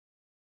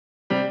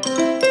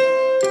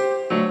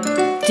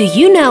Do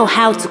you know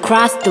how to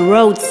cross the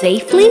road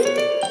safely?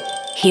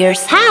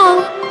 Here's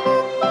how!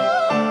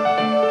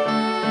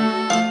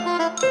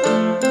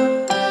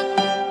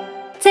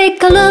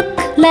 Take a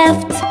look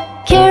left,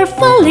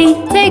 carefully.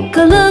 Take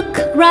a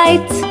look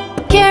right,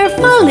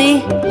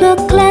 carefully.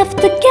 Look left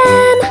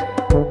again.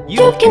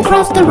 You can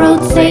cross the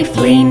road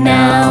safely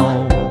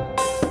now.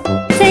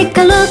 Take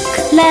a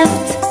look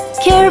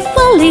left,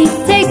 carefully.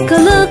 Take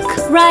a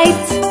look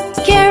right,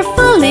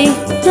 carefully.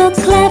 Look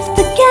left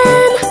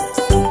again.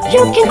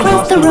 You can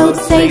cross the road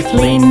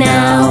safely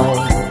now.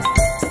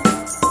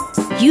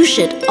 You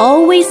should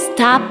always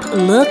stop,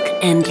 look,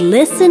 and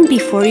listen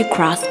before you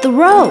cross the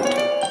road.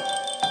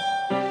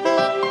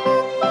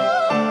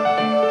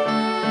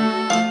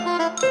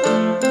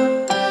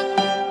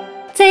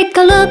 Take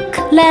a look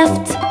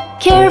left,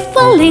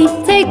 carefully.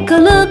 Take a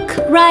look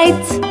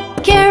right,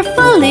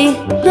 carefully.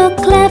 Look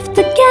left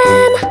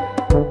again.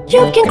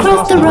 You can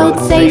cross the road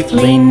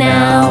safely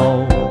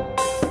now.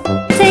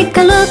 Take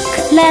a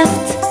look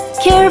left,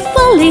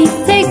 carefully.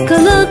 Take a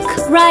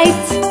look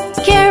right,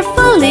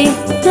 carefully.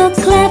 Look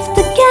left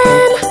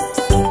again.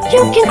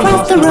 You can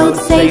cross the road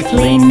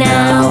safely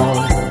now.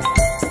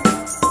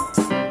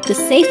 The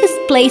safest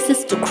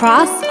places to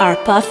cross are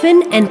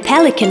puffin and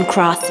pelican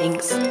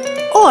crossings,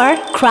 or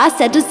cross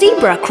at a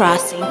zebra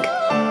crossing.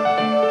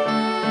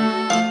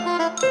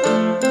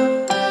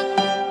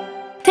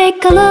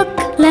 Take a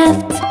look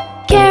left,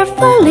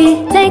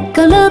 carefully. Take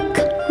a look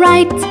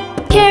right,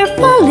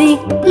 carefully.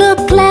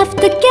 Look left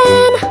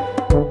again.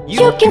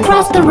 You can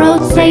cross the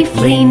road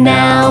safely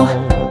now.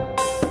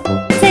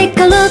 Take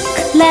a look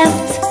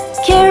left,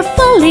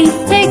 carefully.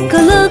 Take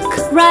a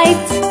look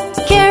right,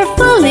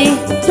 carefully.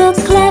 Look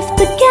left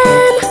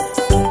again.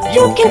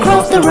 You can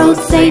cross the road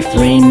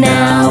safely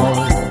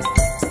now.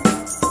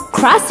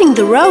 Crossing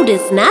the road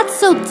is not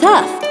so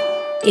tough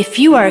if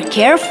you are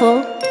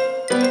careful.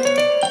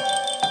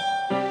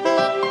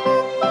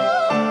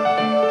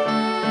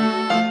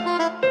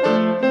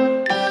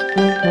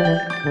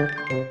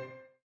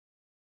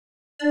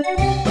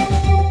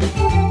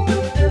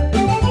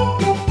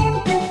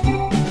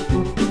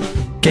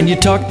 Can you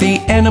talk the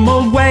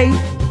animal way?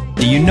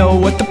 Do you know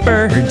what the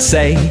birds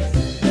say?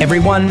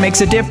 Everyone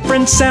makes a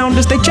different sound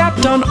as they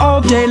chat on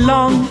all day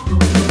long.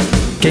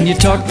 Can you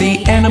talk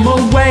the animal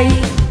way?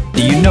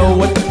 Do you know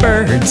what the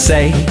birds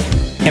say?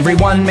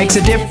 Everyone makes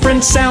a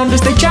different sound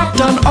as they chat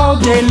on all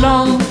day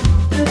long.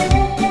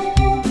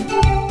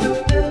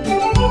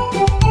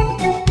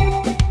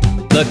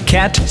 The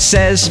cat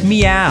says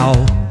meow,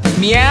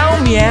 meow,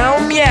 meow,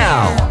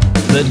 meow.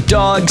 The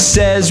dog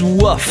says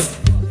woof,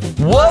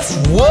 woof,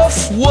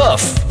 woof,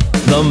 woof.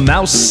 The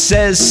mouse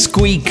says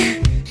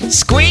squeak,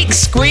 squeak,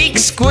 squeak,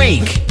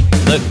 squeak.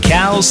 The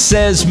cow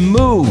says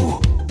moo,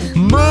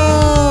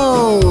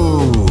 moo.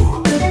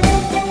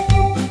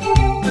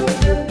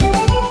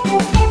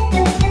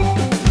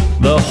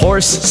 The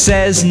horse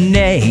says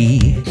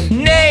neigh,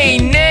 neigh,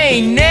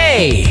 neigh,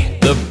 neigh.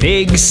 The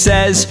pig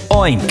says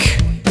oink,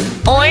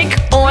 oink,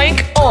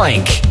 oink,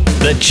 oink.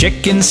 The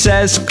chicken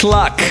says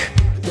cluck,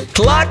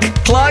 cluck,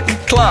 cluck,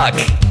 cluck.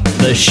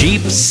 The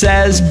sheep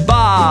says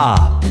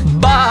baa,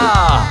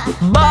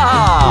 baa,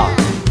 baa.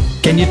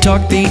 Can you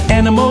talk the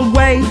animal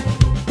way?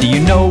 Do you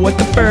know what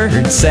the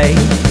birds say?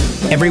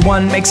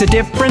 Everyone makes a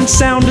different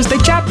sound as they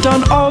chat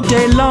on all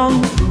day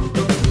long.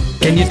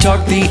 Can you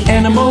talk the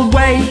animal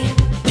way?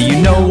 Do you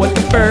know what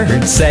the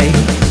birds say?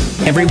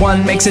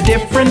 Everyone makes a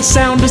different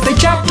sound as they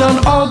chat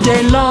on all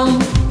day long.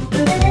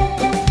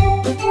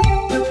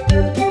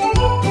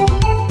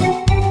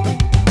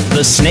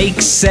 The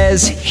snake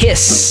says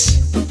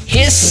hiss,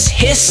 hiss,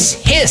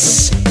 hiss,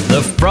 hiss.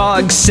 The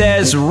frog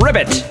says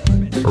ribbit,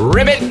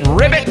 ribbit,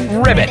 ribbit,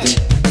 ribbit.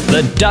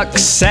 The duck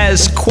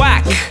says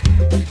quack,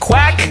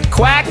 quack,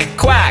 quack,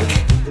 quack.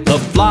 The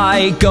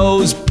fly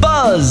goes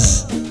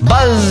buzz,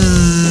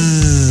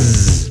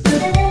 buzz.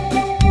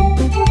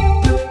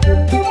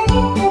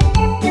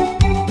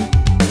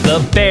 The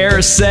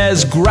bear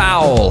says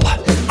growl,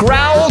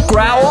 growl,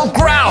 growl,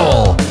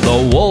 growl.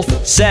 The wolf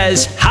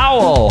says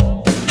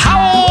howl,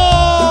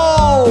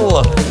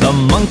 howl. The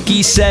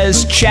monkey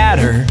says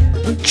chatter,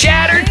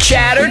 chatter,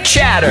 chatter,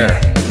 chatter.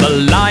 The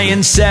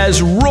lion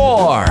says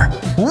roar,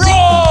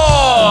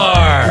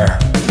 roar.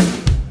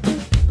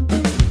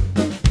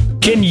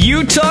 Can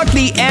you talk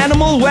the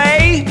animal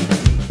way?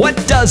 What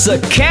does a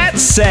cat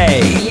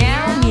say?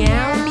 Meow,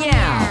 meow,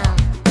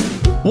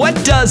 meow.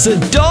 What does a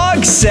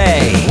dog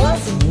say?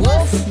 Woof,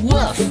 woof,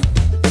 woof.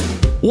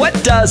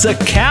 What does a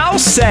cow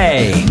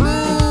say?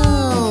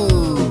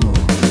 Moo.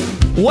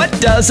 What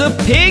does a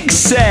pig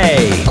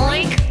say?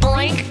 Oink,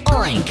 oink,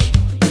 oink.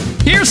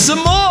 Here's some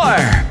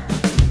more.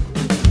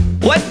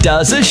 What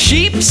does a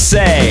sheep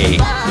say?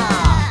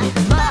 Baa,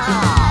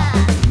 baa.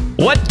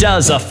 What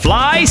does a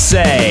fly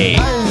say?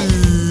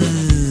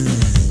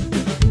 Buzz.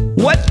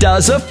 What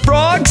does a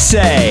frog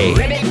say?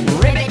 Ribbit,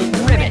 ribbit,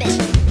 ribbit.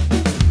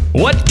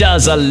 What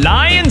does a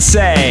lion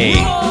say?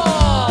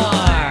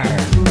 Roar.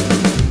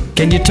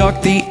 Can you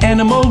talk the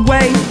animal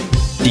way?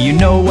 Do you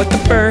know what the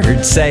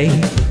birds say?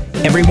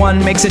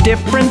 Everyone makes a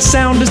different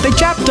sound as they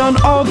chat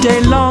on all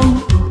day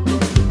long.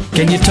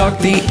 Can you talk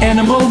the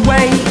animal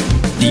way?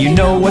 Do you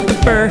know what the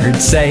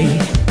birds say?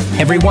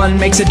 Everyone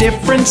makes a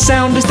different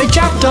sound as they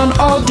chat on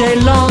all day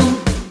long.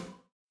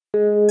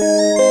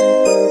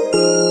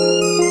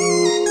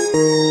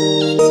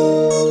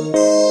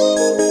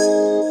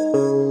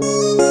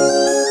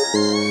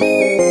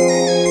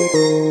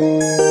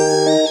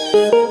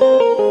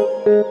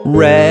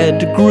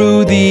 Red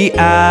grew the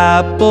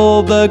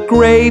apple, the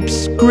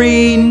grapes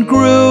green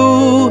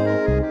grew.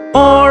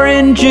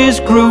 Oranges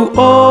grew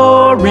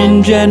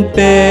orange and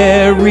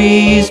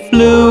berries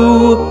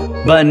blue.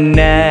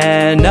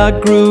 Banana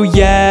grew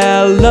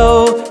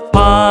yellow,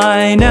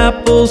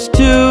 pineapples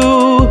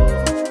too.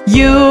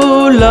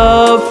 You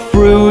love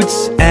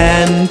fruits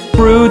and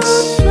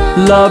fruits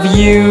love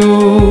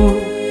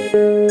you.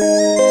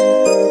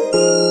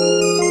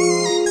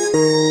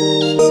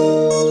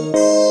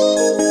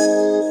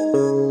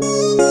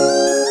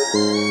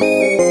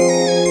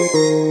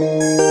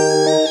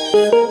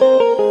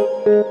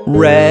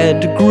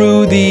 Red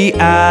grew the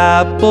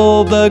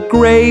apple, the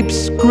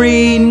grapes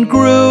green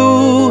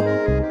grew.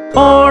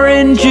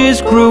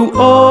 Oranges grew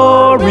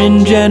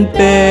orange and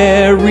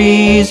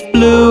berries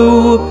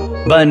blue.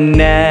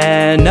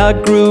 Banana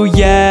grew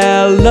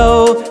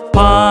yellow,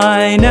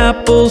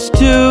 pineapples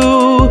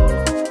too.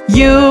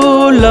 You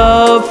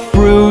love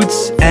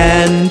fruits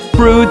and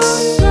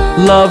fruits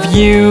love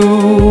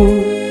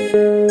you.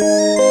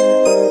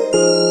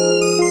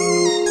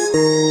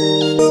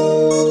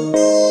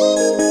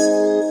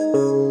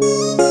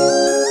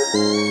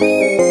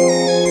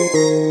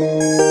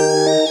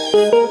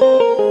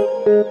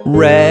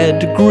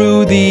 Red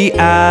grew the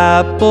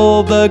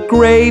apple, the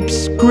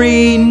grapes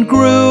green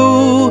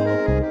grew.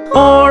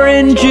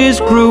 Oranges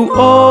grew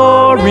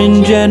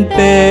orange and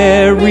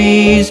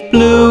berries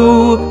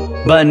blue.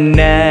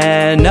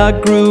 Banana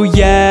grew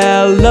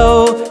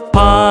yellow,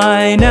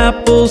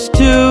 pineapples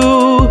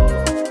too.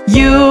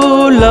 You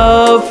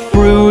love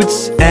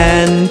fruits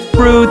and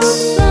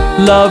fruits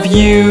love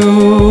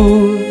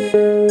you.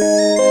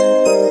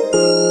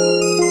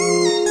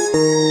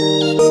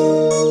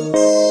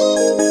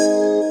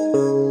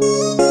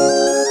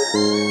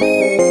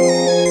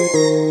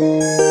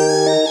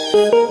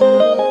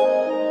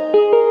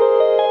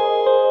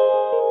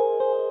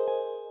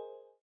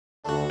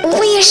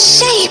 We're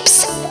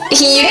shapes.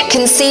 You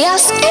can see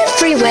us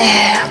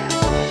everywhere.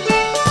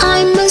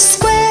 I'm a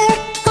square,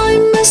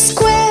 I'm a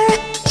square.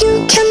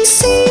 You can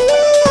see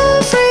me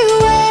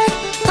everywhere.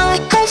 I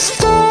have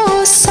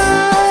four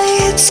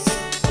sides.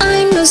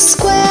 I'm a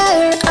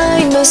square,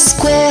 I'm a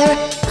square.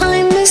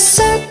 I'm a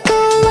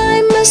circle,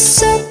 I'm a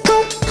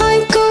circle.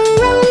 I go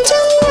round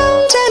and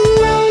round and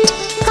round.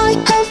 I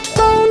have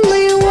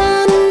only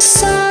one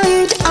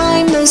side.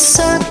 I'm a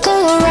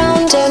circle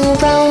round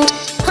and round.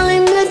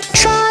 I'm a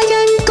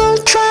triangle,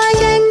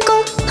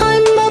 triangle.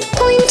 I'm a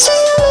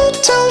pointy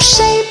little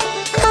shape.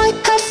 I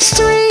have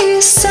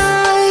three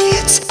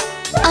sides.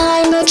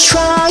 I'm a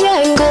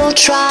triangle,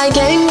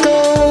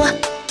 triangle.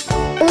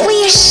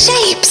 We're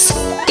shapes.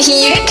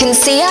 You can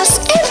see us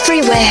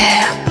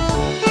everywhere.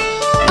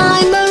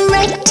 I'm a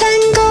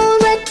rectangle,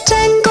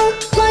 rectangle.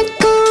 Like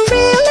a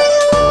really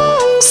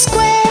long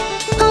square.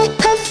 I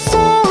have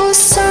four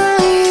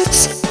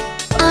sides.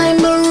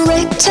 I'm a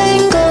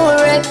rectangle,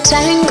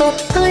 rectangle.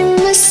 I'm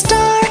a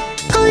star,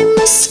 I'm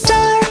a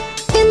star.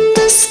 In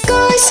the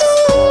sky so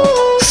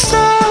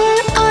far.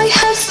 I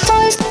have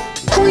five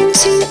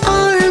pointy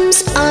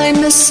arms.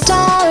 I'm a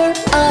star,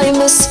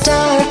 I'm a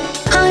star.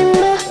 I'm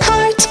a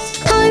heart,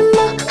 I'm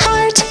a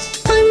heart.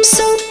 I'm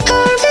so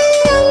curvy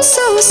and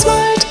so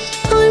smart.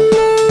 I'm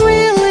a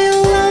really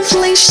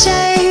lovely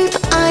shape.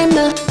 I'm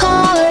a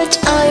heart,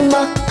 I'm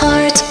a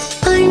heart.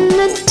 I'm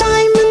a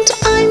diamond,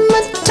 I'm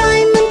a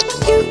diamond.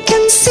 You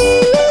can see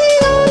me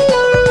on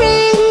the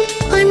ring.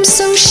 I'm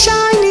so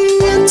shiny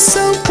and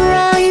so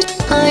bright.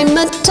 I'm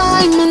a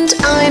diamond,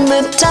 I'm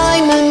a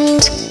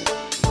diamond.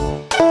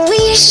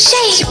 We're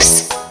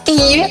shapes.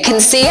 You can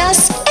see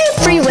us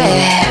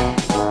everywhere.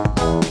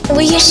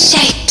 We're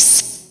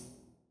shapes.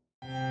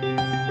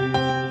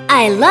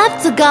 I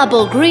love to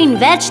gobble green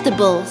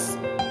vegetables.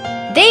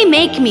 They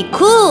make me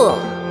cool.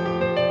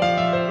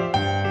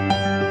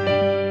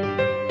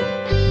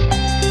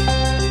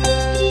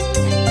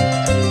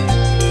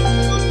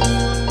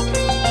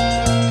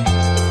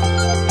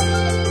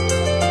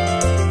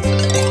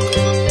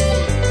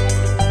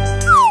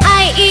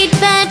 I eat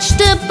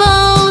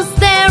vegetables,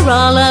 they're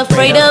all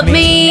afraid of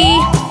me.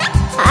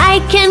 I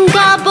can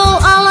gobble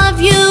all of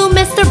you,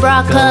 Mr.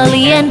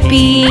 Broccoli and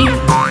Pea.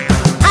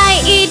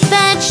 I eat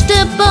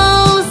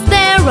vegetables,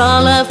 they're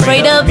all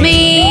afraid of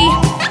me.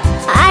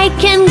 I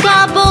can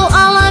gobble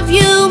all of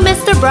you,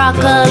 Mr.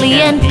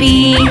 Broccoli and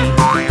Pea.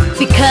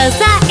 Because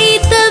I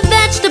eat the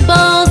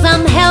vegetables,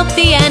 I'm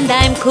healthy and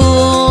I'm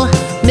cool.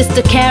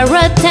 Mr.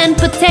 Carrot and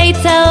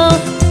Potato,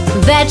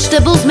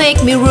 vegetables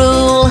make me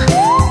rule.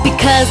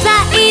 Because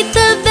I eat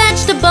the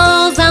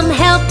vegetables, I'm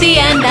healthy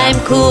and I'm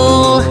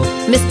cool.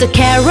 Mr.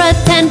 Carrot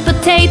and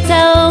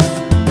Potato,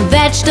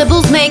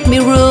 vegetables make me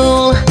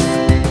rule.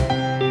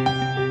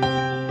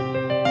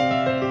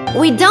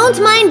 We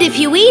don't mind if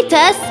you eat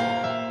us.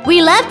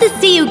 We love to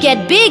see you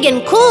get big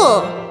and cool.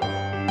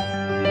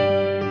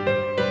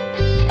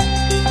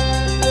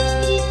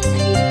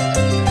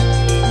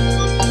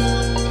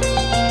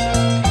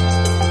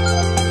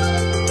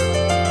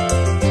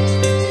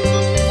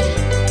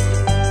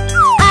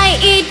 I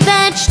eat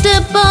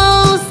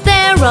vegetables,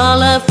 they're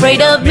all afraid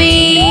of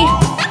me.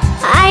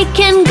 I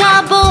can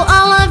gobble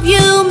all of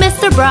you,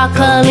 Mr.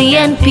 Broccoli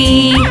and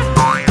Pea.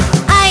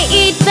 I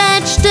eat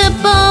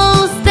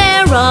vegetables,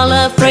 they're all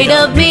afraid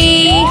of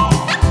me.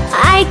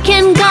 I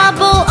can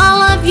gobble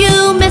all of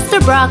you, Mr.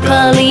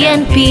 Broccoli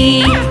and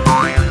Pea.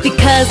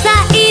 Because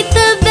I eat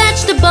the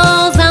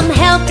vegetables, I'm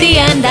healthy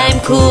and I'm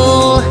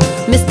cool.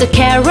 Mr.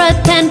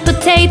 Carrot and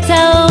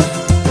Potato,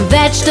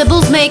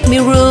 vegetables make me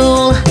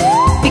rule.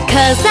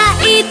 Because I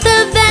eat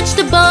the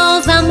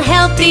vegetables, I'm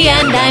healthy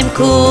and I'm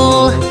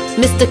cool.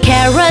 Mr.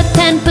 Carrot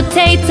and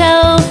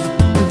Potato,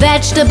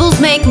 vegetables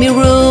make me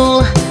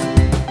rule.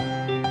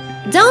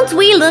 Don't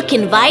we look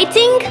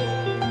inviting?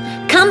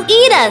 Come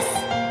eat us.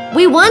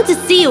 We want to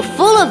see you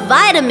full of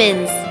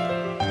vitamins.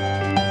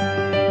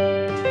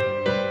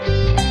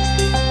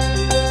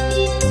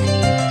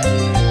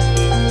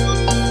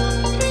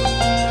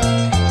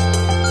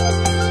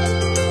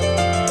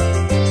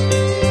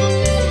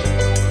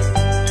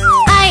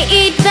 I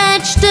eat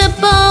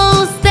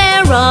vegetables,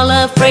 they're all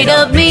afraid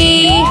of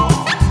me.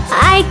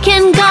 I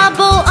can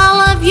gobble all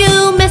of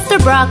you, Mr.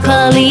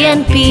 Broccoli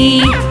and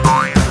Pea.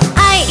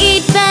 I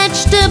eat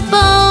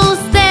vegetables,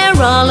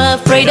 they're all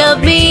afraid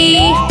of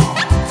me.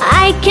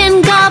 I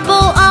can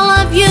gobble all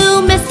of you,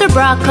 Mr.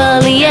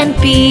 Broccoli and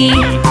Pea.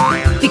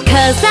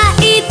 Because I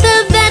eat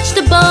the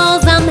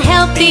vegetables, I'm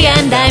healthy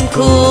and I'm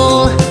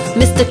cool.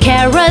 Mr.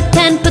 Carrot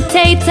and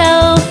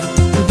Potato,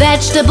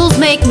 vegetables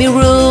make me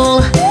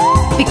rule.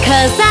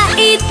 Because I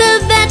eat the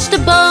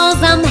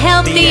vegetables, I'm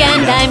healthy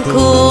and I'm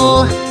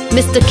cool.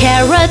 Mr.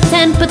 Carrot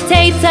and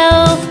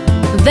Potato,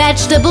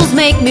 vegetables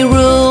make me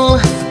rule.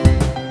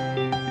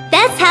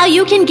 That's how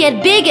you can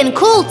get big and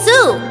cool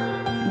too,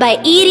 by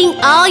eating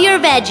all your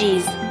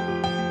veggies.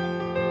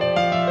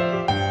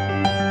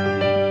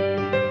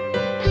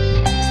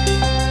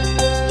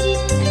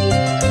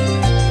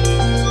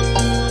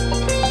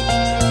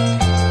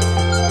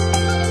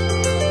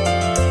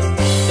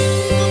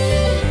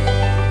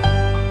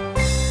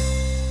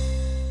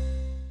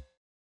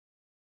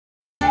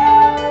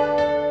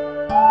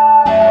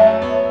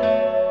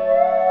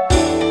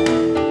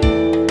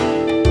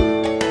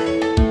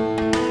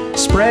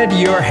 Spread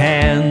your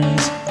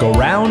hands, go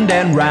round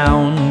and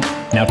round.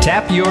 Now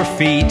tap your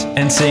feet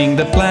and sing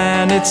the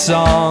planet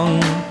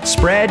song.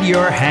 Spread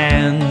your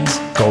hands,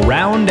 go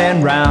round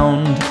and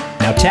round.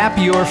 Now tap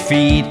your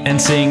feet and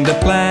sing the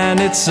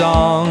planet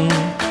song.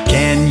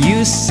 Can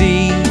you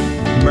see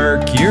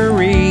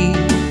Mercury?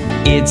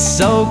 It's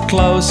so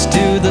close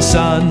to the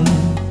sun.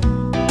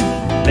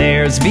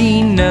 There's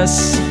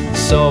Venus,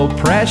 so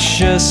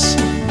precious,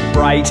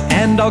 bright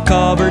and all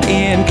covered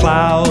in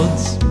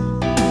clouds.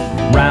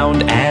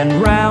 Round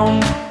and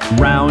round,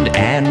 round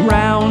and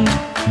round,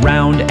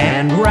 round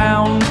and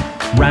round,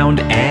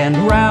 round and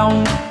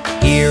round.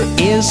 Here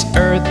is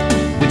Earth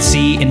with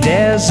sea and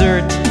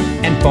desert,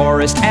 and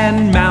forest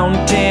and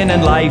mountain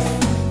and life.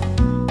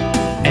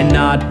 And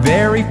not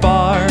very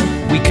far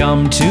we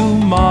come to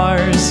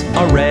Mars,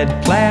 a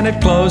red planet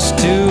close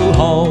to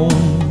home.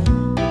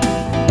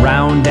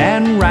 Round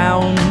and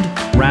round,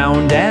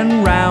 round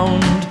and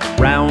round,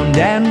 round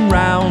and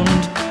round,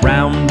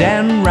 round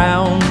and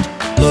round.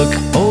 Look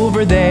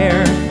over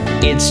there,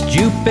 it's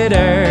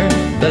Jupiter,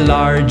 the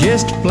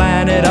largest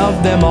planet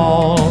of them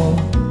all.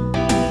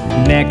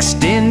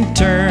 Next in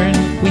turn,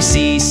 we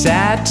see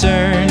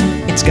Saturn.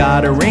 It's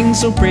got a ring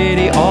so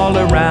pretty all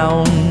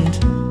around.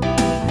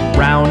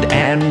 Round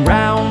and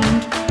round,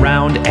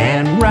 round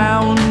and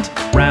round,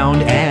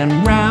 round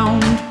and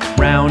round,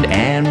 round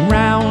and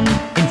round.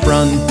 In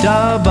front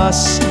of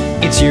us,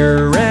 it's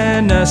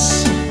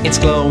Uranus. It's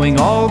glowing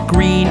all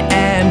green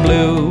and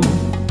blue.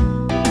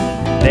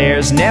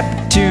 There's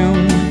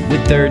Neptune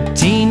with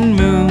 13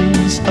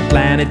 moons, a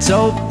planet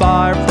so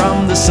far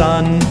from the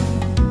sun.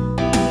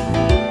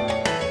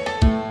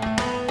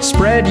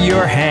 Spread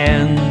your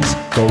hands,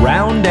 go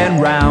round and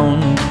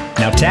round.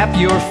 Now tap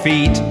your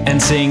feet and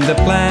sing the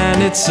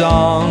planet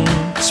song.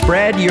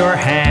 Spread your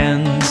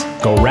hands,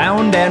 go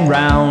round and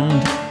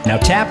round. Now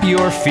tap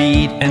your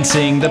feet and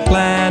sing the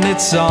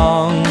planet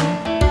song.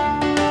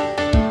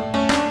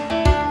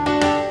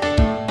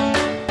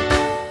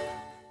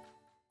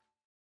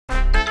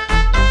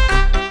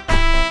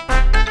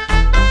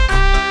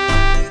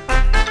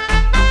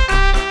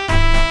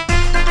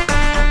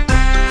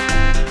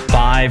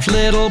 Five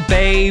little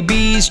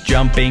babies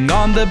jumping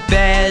on the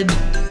bed.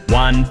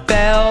 One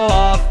fell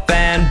off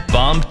and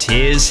bumped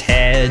his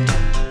head.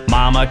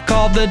 Mama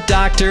called the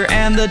doctor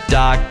and the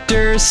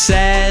doctor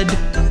said,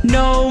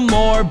 no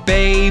more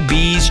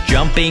babies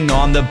jumping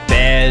on the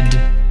bed.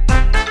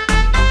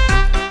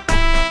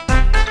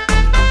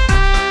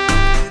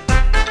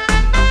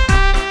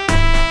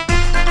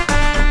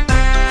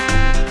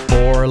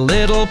 Four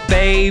little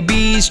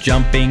babies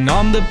jumping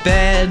on the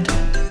bed.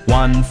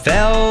 One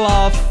fell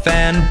off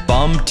and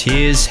bumped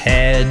his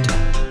head.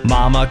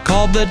 Mama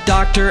called the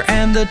doctor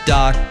and the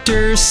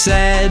doctor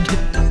said,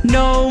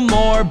 "No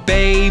more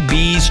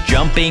babies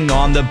jumping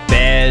on the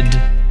bed."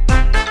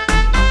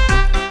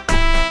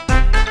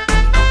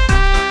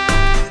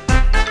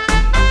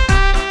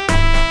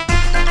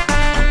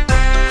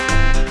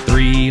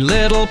 Three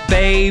little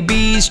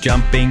babies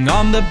jumping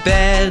on the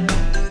bed.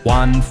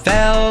 One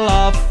fell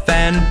off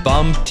and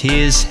bumped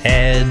his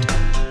head.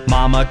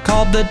 Mama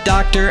called the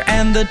doctor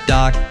and the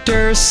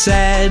doctor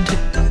said,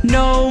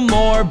 "No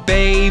more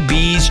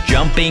babies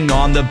jumping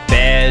on the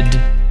bed."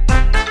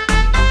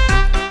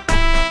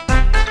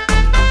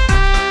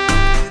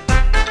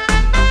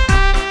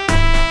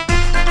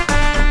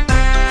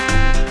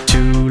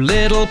 Two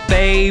little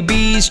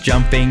babies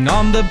jumping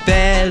on the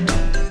bed.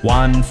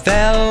 One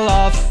fell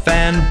off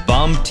and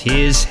bumped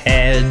his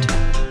head.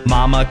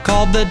 Mama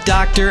called the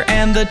doctor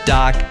and the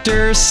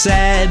doctor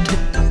said,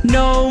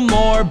 "No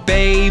more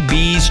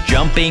babies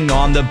jumping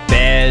on the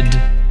bed."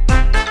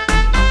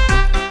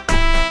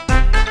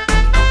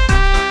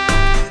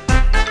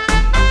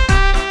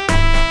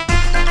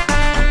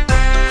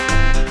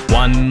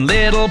 One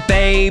little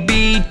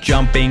baby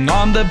jumping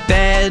on the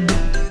bed.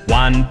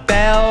 One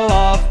fell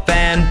off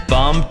and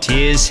bumped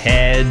his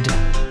head.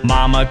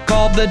 Mama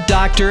called the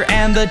doctor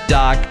and the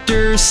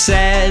doctor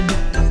said,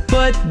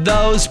 "Put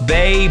those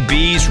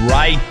babies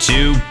right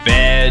to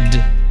bed."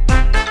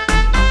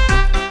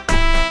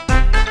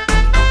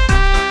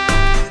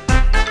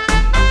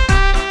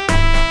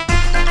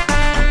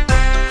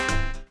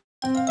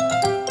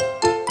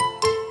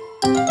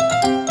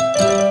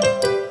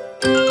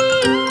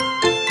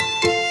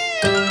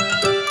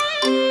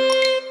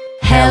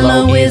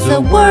 Hello is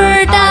a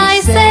word I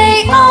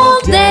say all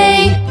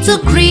day to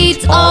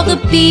greet all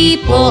the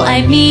people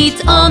I meet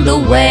on the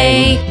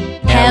way.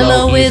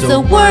 Hello is a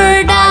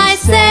word I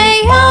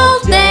say all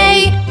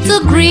day to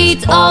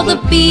greet all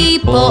the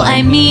people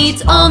I meet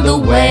on the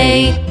way.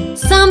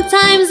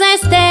 Sometimes I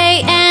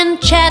stay and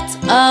chat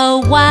a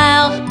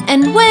while,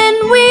 and when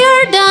we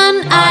are done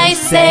I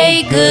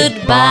say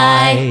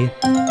goodbye.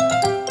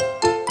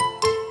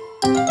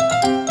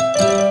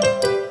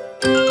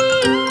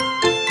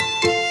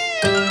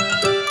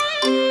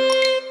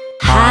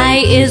 Hi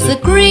is a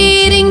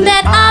greeting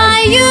that I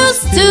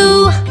used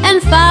to, and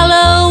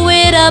follow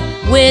it up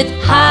with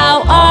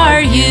how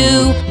are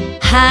you.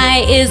 Hi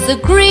is a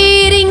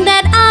greeting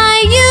that I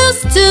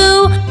used to,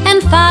 and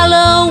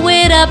follow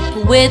it up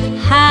with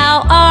how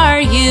are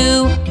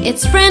you.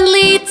 It's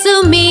friendly to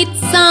meet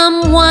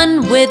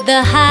someone with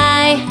a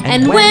hi,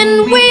 and when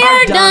we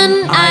are done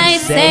I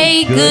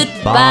say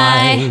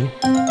goodbye.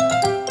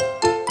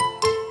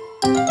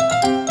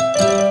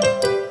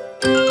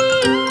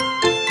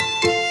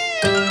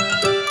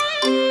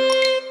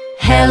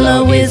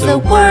 Hello is a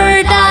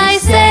word I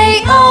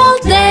say all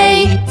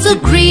day to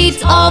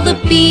greet all the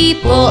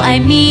people I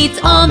meet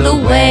on the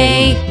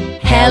way.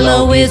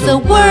 Hello is a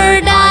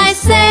word I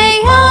say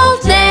all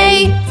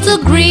day to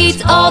greet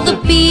all the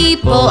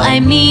people I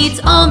meet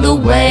on the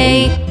way.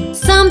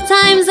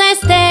 Sometimes I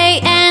stay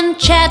and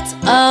chat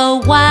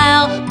a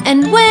while, and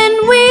when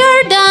we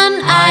are done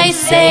I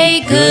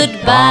say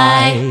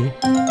goodbye.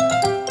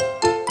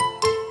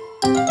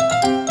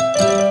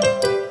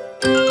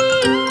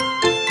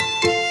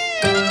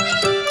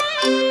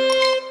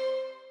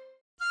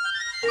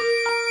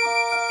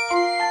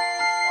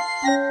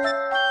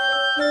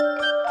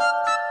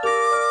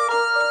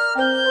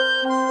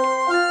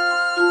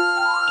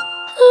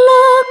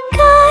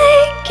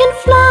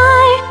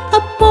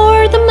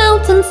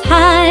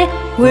 High,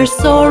 we're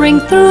soaring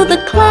through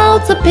the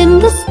clouds up in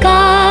the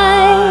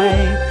sky.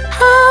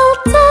 I'll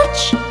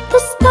touch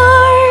the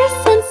stars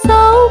and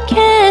so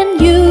can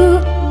you,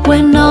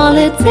 when all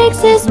it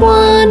takes is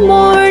one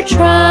more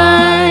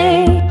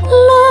try.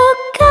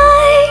 Look,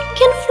 I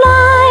can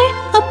fly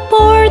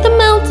aboard the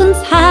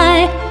mountains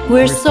high.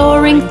 We're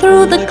soaring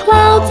through the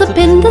clouds up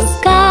in the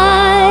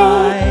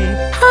sky.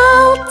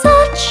 I'll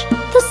touch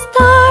the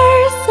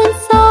stars and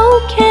so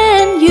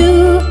can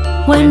you,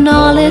 when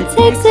all it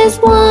takes is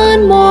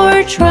one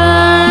more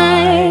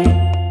try.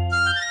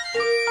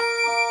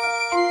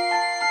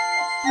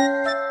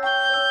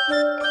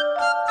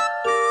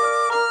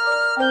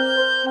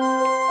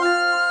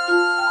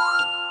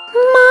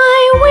 My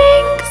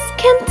wings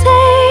can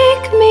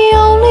take me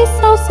only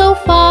so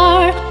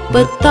far,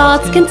 but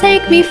thoughts can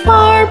take me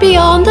far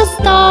beyond the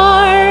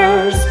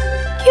stars.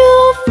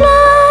 You'll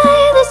fly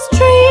the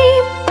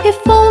stream if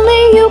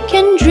only you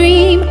can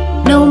dream,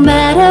 no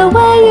matter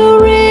where you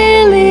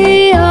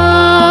really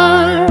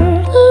are.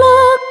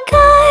 Look,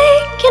 I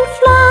can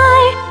fly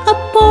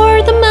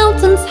aboard the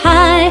mountains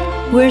high.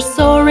 We're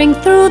soaring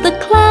through the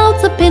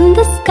clouds up in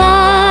the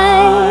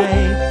sky.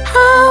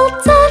 I'll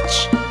touch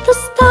the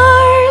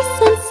stars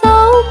and so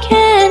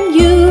can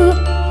you,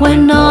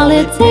 when all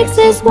it takes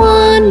is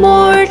one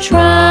more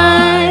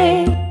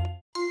try.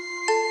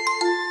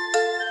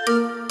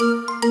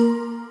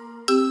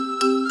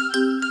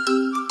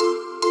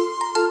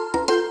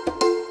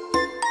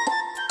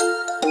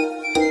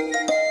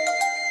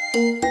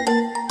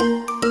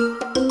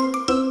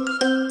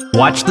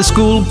 Watch the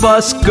school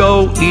bus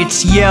go,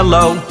 it's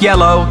yellow,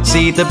 yellow.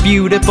 See the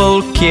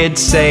beautiful kids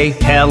say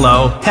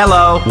hello,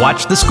 hello.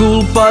 Watch the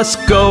school bus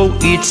go,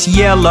 it's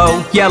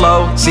yellow,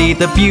 yellow. See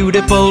the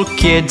beautiful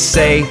kids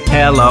say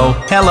hello,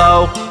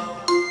 hello.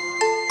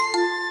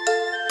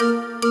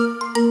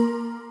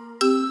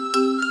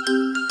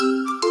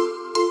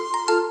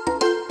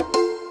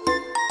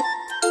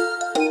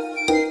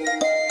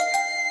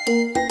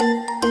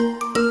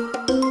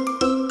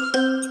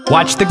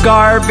 Watch the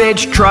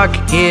garbage truck,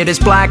 it is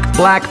black,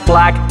 black,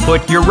 black.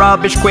 Put your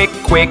rubbish quick,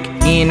 quick,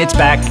 in its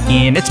back,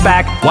 in its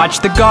back.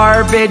 Watch the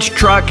garbage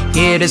truck,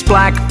 it is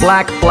black,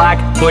 black, black.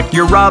 Put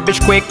your rubbish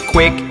quick,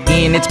 quick,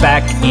 in its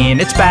back,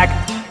 in its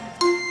back.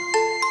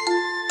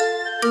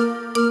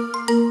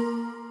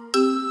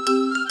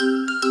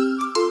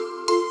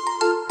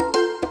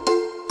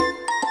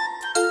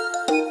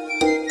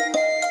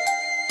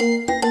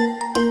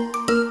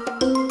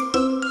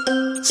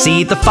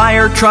 See the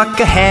fire truck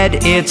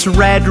ahead, it's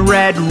red,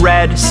 red,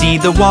 red. See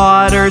the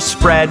water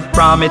spread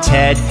from its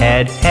head,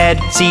 head,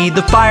 head. See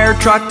the fire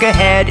truck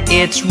ahead,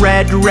 it's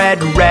red,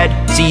 red,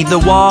 red. See the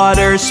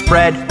water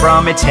spread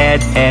from its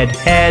head, head,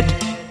 head.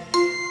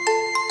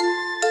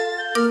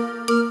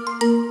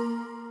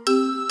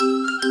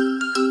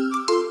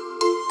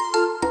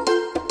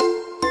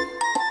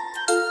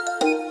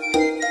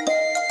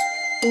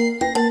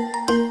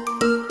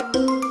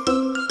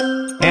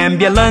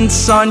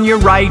 Ambulance on your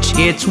right,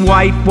 it's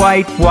white,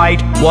 white,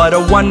 white. What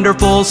a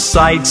wonderful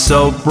sight,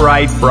 so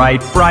bright,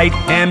 bright, bright.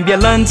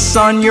 Ambulance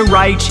on your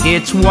right,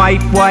 it's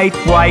white, white,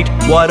 white.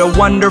 What a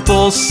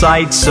wonderful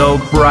sight, so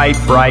bright,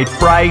 bright,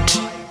 bright.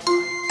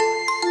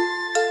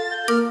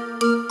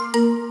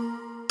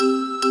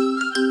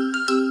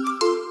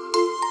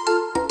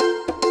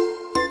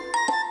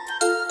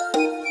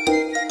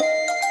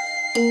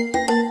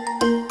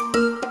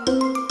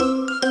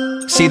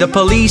 See the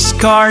police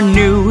car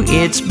new,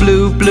 it's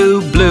blue,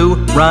 blue, blue.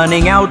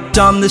 Running out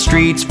on the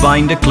streets,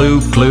 find a clue,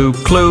 clue,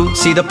 clue.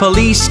 See the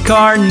police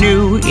car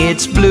new,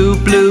 it's blue,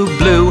 blue,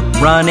 blue.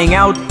 Running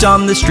out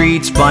on the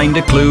streets, find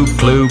a clue,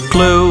 clue,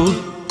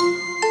 clue.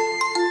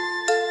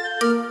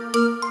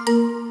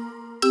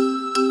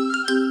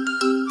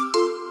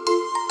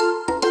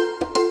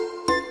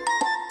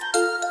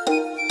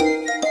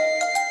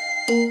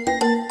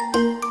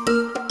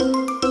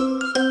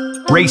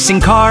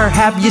 Racing car,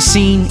 have you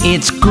seen?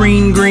 It's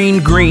green,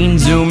 green, green.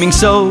 Zooming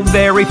so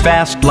very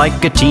fast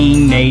like a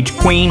teenage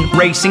queen.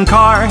 Racing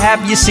car,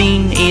 have you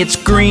seen? It's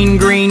green,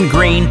 green,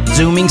 green.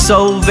 Zooming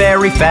so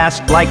very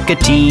fast like a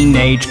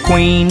teenage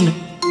queen.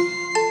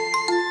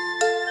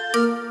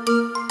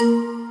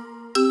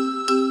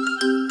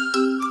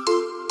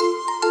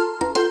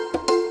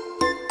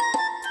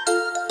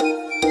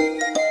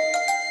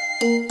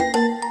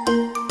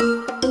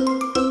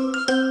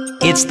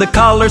 It's the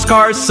Colors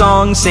Cars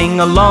song,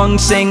 sing along,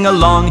 sing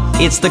along.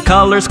 It's the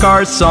Colors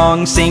Cars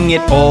song, sing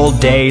it all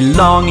day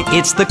long.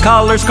 It's the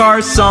Colors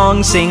Cars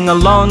song, sing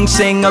along,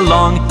 sing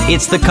along.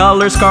 It's the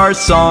Colors Cars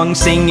song,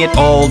 sing it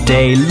all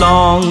day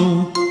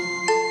long.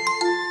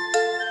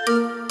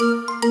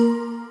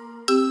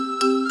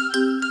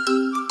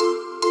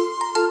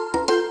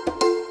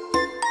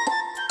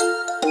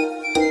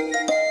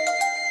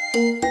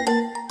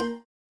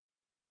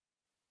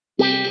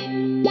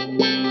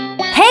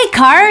 Hey,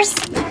 cars!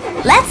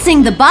 Let's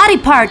sing the body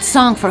parts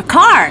song for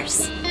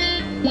cars.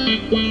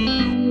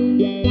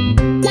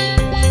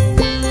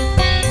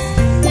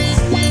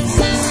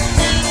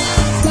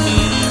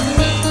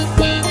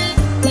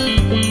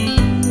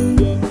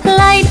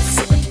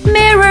 Lights,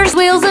 mirrors,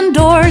 wheels and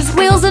doors,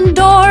 wheels and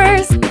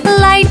doors.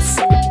 Lights,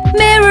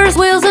 mirrors,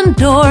 wheels and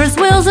doors,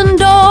 wheels and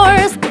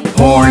doors.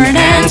 Horn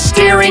and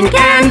steering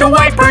and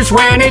wipers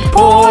when it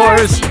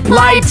pours.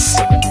 Lights,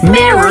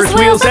 mirrors,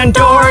 wheels and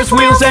doors,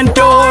 wheels and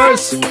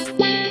doors.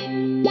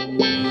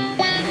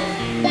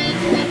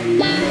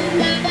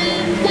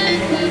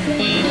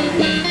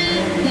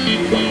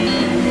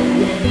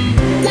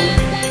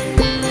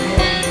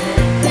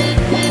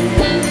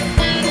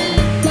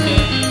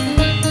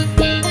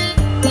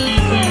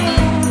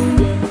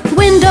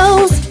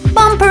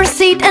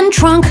 Seat and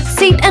trunk,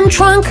 seat and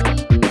trunk.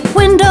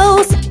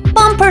 Windows,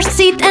 bumper,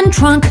 seat and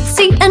trunk,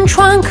 seat and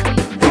trunk.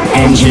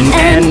 Engine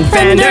and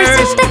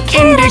fenders,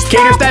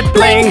 indicators that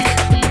blink.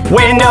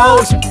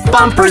 Windows,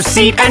 bumper,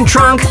 seat and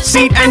trunk,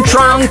 seat and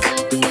trunk.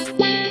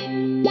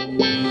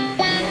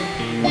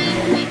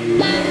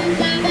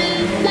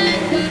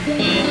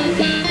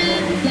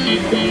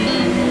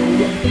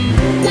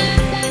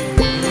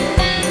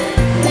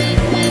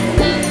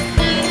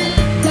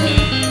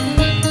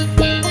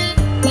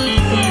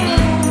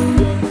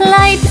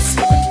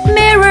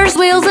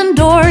 Wheels and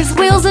doors,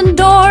 wheels and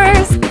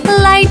doors.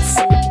 Lights,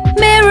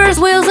 mirrors,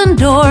 wheels and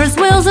doors,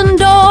 wheels and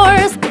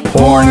doors.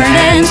 Horn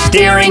and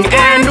steering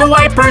and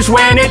wipers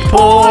when it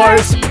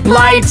pours.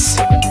 Lights,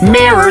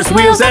 mirrors,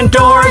 wheels and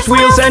doors,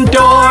 wheels and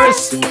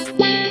doors.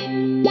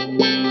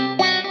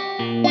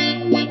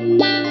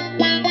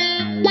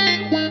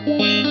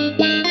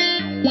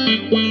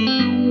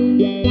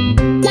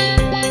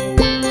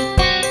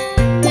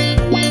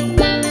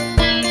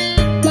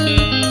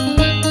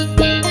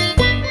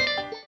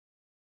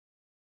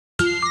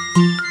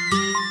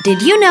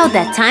 Did you know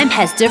that time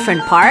has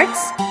different parts?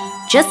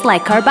 Just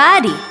like our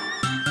body.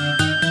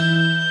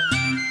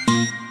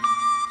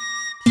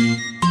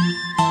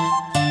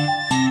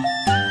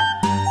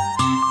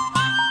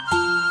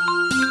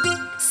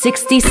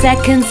 "60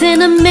 seconds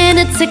in a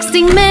minute,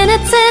 60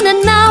 minutes in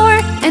an hour,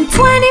 and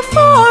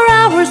 24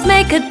 hours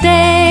make a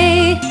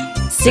day."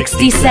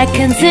 60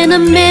 seconds in a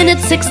minute,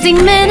 60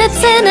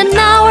 minutes in an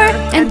hour,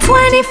 and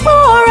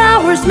 24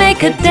 hours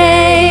make a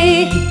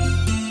day.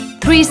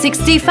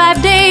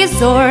 365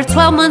 days or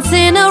 12 months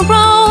in a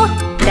row,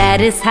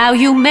 that is how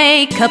you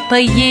make up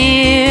a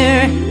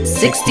year.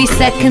 60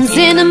 seconds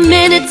in a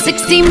minute,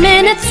 60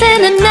 minutes in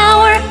an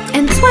hour,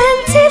 and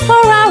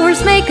 24 hours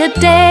make a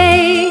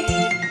day.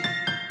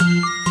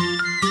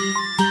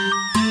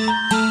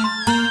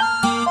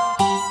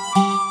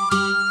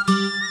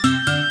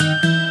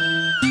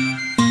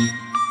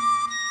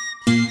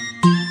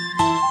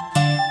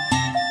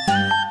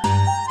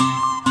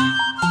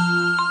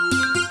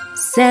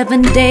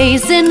 Seven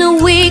days in a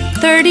week,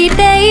 30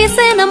 days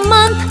in a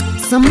month.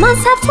 Some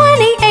months have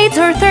 28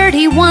 or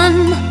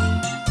 31.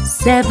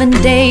 7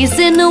 days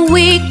in a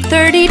week,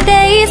 30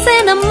 days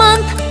in a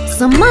month.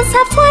 Some months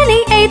have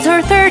 28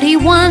 or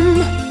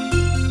 31.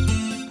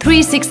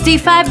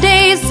 365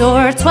 days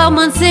or 12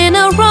 months in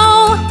a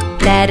row,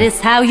 that is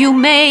how you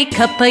make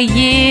up a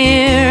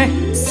year.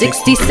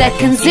 60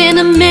 seconds in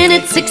a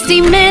minute,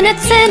 60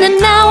 minutes in an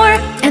hour,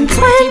 and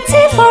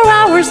 24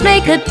 hours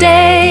make a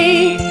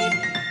day.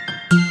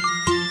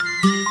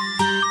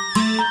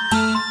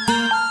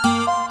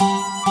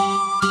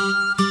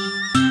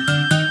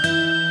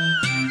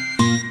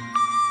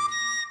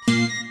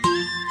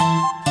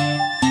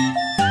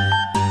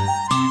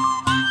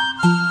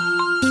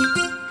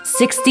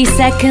 "60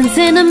 seconds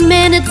in a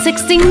minute,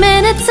 60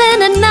 minutes in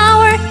an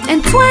hour,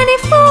 and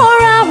 24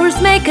 hours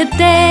make a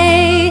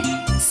day."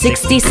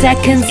 60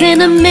 seconds in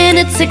a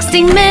minute,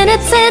 60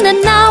 minutes in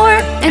an hour,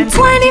 and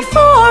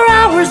 24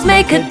 hours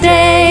make a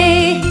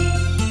day.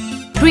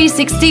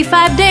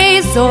 365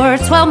 days or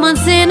 12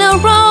 months in a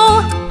row,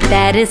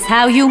 that is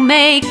how you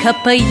make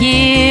up a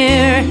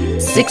year.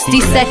 60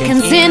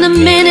 seconds in a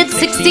minute,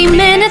 60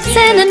 minutes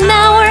in an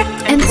hour,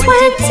 and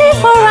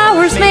 24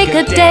 hours make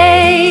a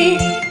day.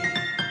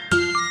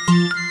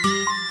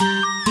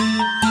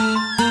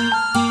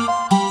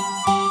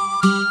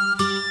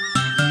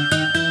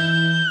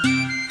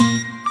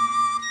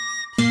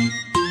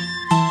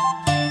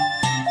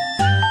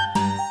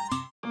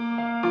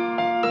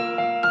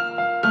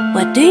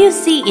 What do you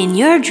see in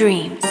your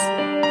dreams?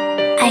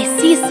 I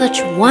see such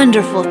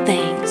wonderful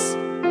things.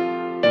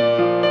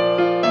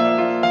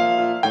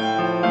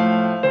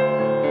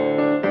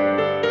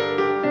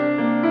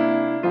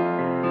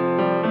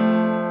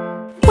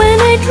 When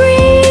I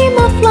dream,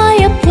 I fly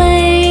a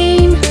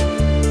plane.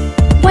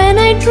 When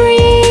I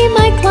dream,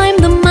 I climb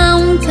the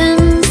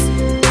mountains.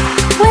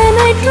 When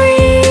I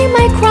dream,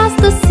 I cross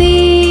the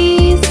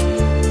seas.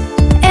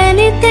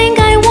 Anything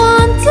I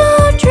want to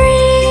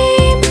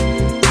dream.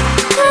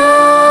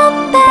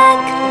 Come back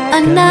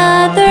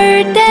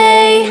another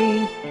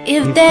day,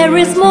 if there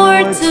is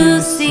more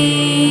to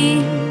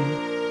see.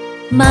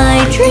 My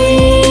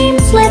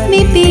dreams let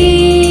me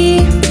be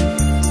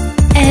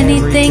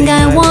anything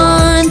I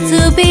want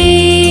to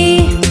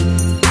be.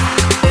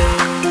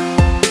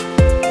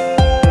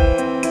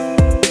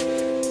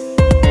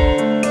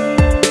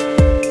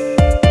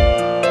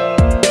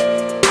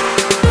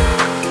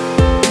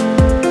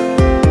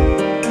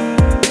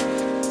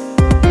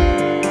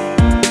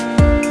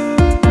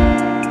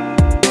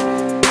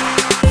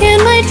 In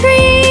my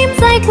dreams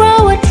I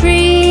grow a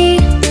tree.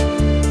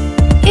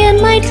 In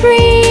my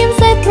dreams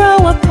I throw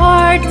a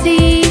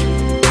party.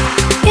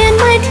 In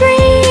my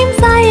dreams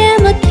I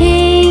am a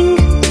king.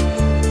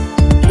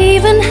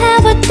 Even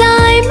have a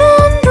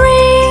diamond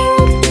ring.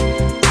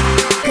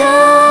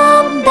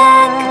 Come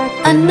back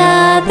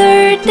another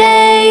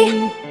day,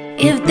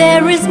 if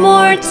there is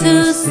more to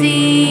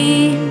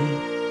see.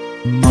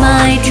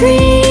 My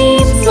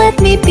dreams let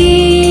me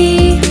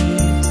be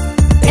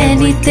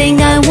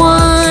anything I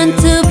want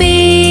to be.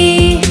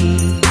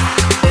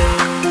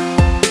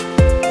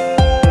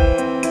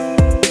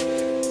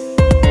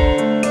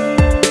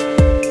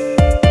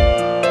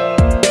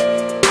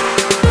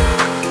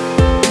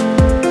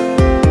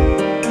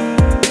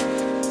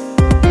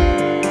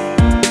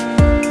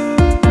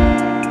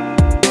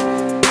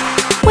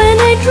 When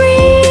I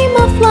dream,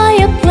 I fly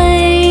a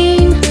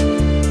plane.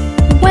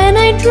 When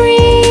I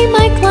dream,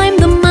 I climb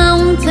the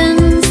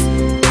mountains.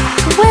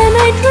 When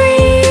I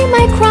dream,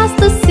 I cross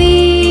the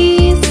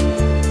seas.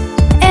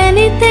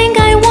 Anything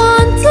I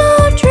want to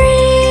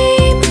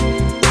dream.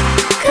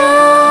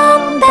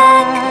 Come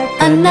back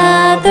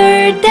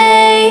another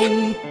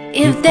day,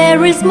 if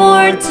there is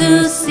more to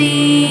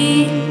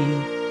see.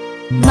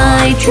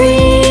 My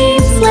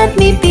dreams let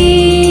me be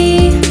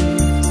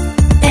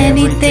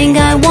anything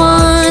I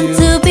want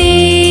to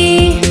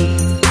be.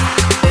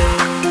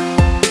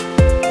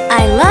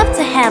 I love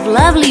to have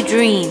lovely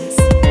dreams,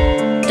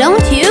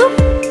 don't you?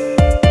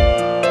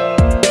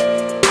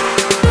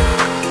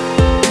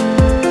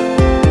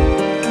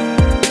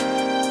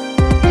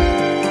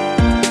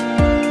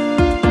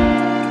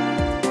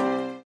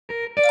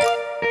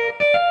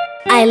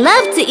 I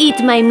love to eat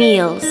my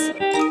meals.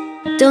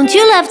 Don't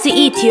you love to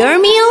eat your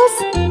meals?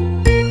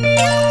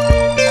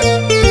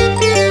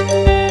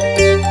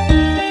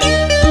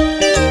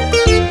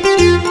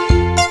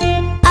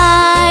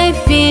 I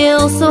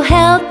feel so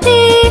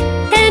healthy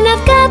and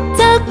I've got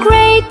a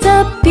great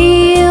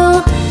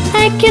appeal.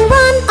 I can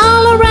run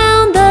all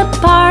around the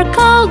park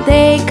all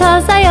day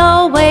 'cause I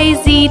always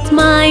eat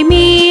my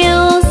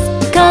meals.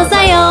 'Cause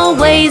I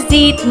always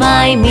eat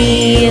my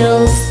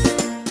meals.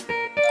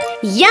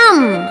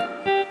 Yum!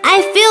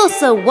 I feel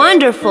so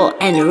wonderful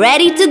and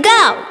ready to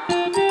go.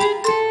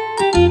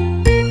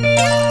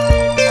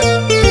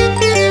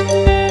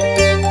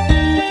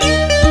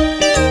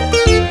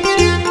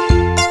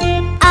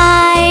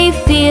 I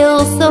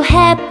feel so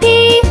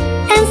happy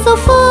and so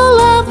full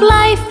of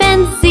life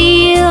and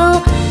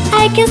zeal.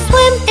 I can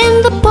swim in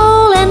the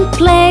pool and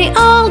play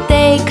all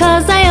day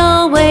 'cause I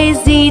always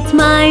eat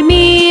my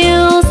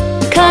meals.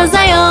 'Cause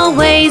I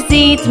always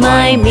eat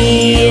my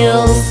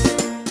meals.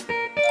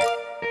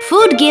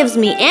 Food gives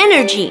me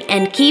energy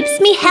and keeps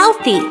me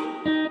healthy.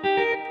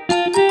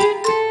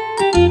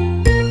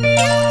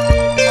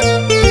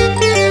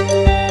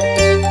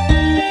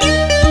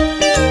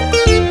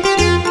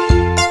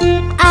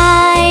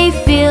 I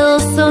feel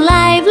so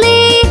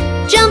lively,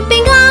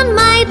 jumping on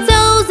my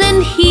toes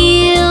and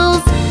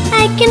heels.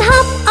 I can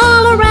hop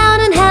all around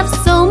and have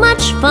so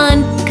much fun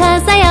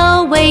 'cause I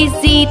always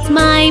eat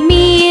my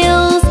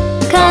meals.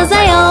 'Cause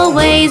I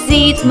always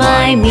eat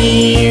my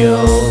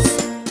meals.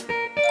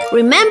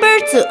 Remember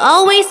to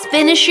always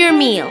finish your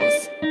meals,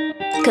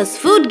 'cause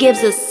food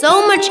gives us so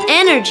much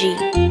energy.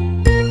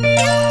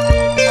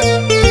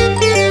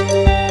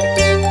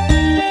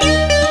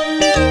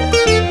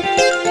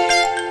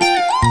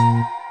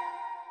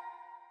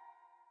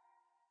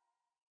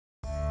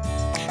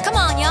 Come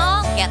on,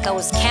 y'all, get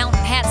those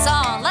counting hats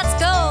on. Let's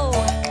go.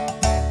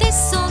 This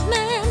old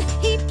man,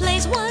 he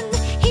plays one.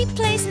 He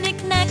plays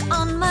knick-knack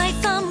on my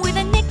thumb with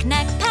a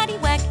knick-knack,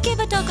 paddywhack, give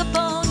a dog a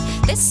bone.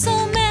 This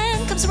old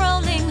man comes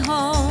rolling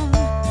home.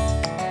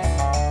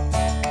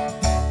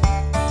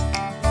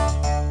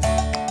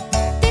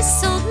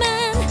 This old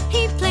man,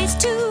 he plays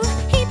two.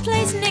 He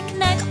plays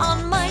knick-knack on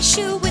my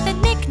shoe with a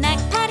knick-knack,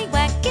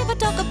 paddywhack, give a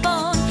dog a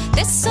bone.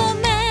 This old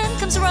man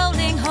comes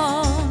rolling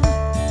home.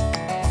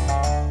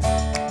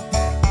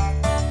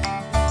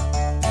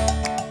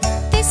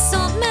 This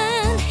old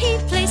man, he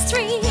plays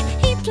three.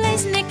 He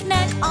plays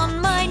knick-knack on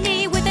my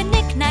knee with a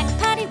knick-knack,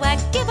 paddywhack,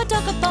 give a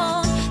dog a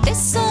bone.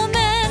 This old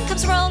man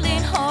comes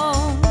rolling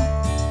home.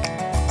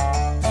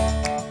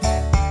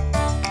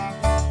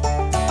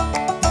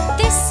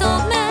 This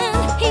old man,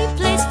 he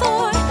plays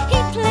four. He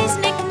plays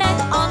knick-knack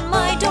on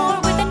my door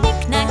with a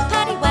knick-knack,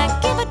 paddywhack,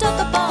 give a dog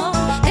a bone.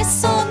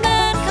 This old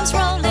man comes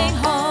rolling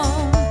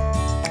home.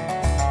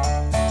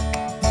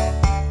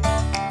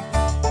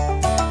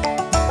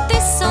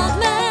 This old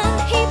man,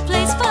 he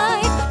plays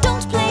five.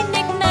 Don't play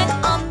knick-knack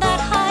on that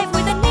hive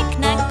with a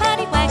knick-knack,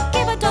 paddywhack,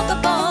 give a dog a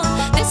bone.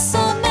 This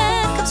old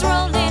man comes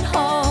rolling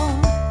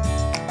home.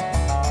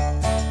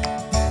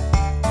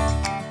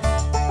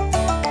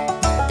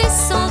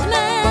 This old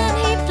man,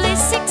 he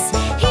plays six.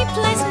 He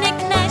plays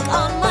knick-knack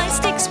on my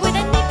sticks with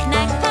a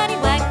knick-knack,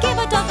 paddywhack, give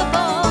a dog a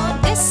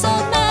bone. This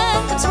old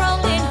man comes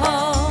rolling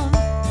home.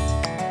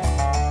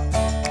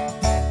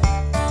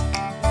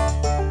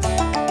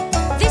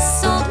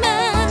 This old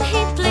man,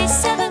 he plays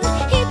seven.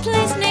 He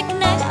plays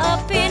knick-knack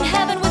up in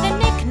heaven with a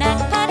knick-knack,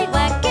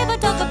 paddywhack, give a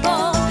dog a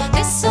bone.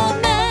 This old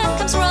man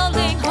comes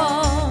rolling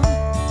home.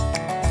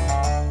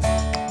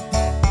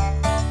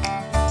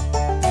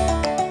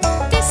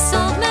 This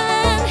old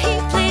man, he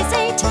plays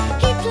eight.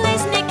 He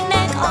plays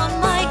knick-knack on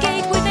my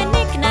gate with a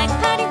knick-knack,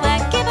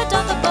 paddywhack, give a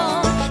dog a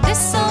bone.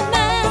 This old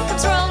man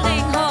comes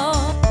rolling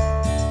home.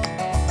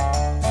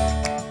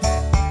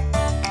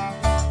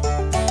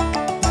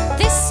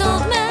 This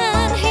old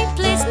man, he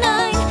plays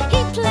nine.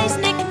 He plays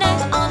knick-knack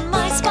on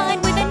my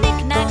spine with a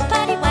knick-knack,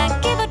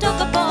 paddywhack, give a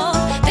dog a bone.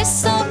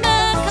 This old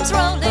man comes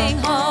rolling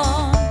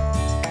home.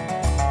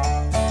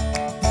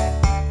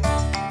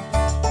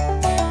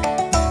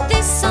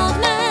 This old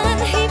man,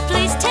 he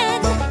plays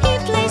ten. He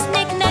plays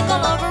knick-knack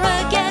all over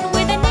again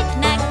with a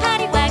knick-knack,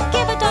 paddywhack,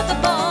 give a dog a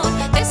bone.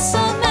 This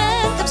old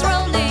man comes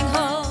rolling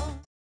home.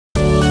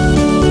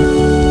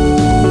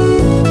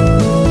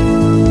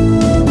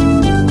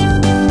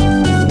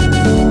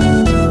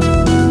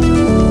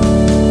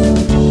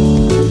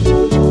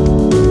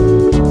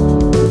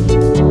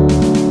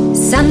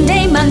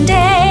 Sunday,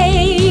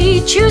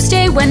 Monday,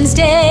 Tuesday,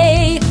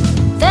 Wednesday,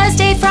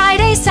 Thursday,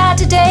 Friday,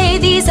 Saturday,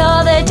 these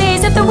are the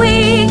days of the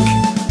week.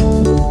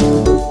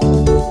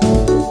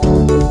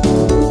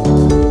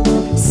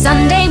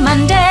 Sunday,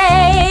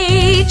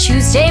 Monday,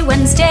 Tuesday,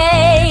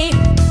 Wednesday,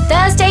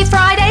 Thursday,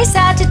 Friday,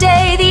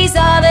 Saturday, these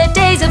are the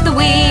days of the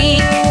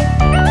week.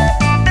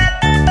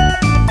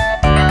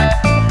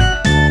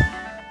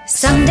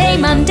 Sunday,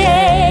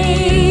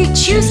 Monday,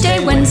 Tuesday,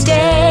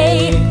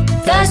 Wednesday,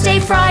 Thursday,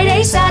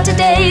 Friday,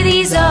 Saturday,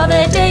 these are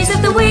the days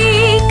of the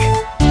week.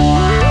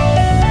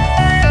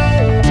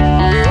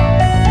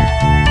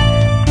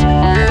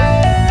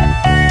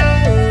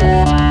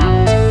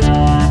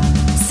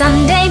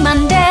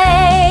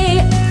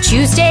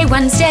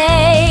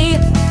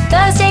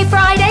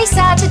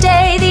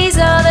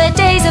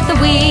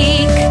 the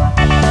week.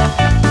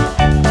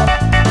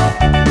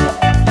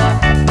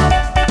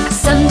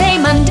 Sunday,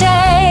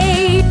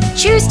 Monday,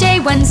 Tuesday,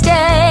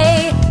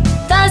 Wednesday,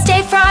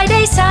 Thursday,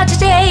 Friday,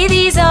 Saturday,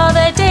 these are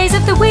the days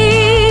of the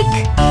week.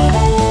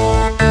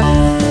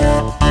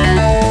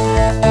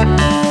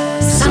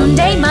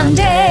 Sunday,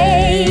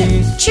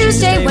 Monday,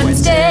 Tuesday,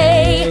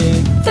 Wednesday,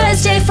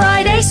 Thursday,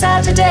 Friday,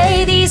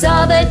 Saturday, these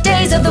are the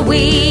days of the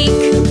week.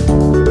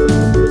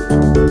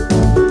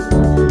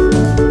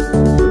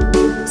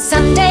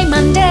 Sunday,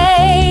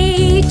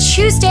 Monday,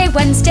 Tuesday,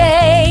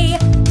 Wednesday,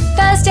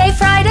 Thursday,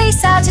 Friday,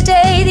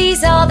 Saturday,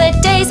 these are the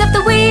days of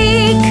the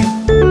week.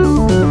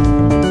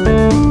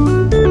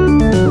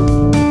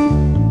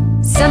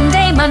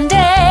 Sunday,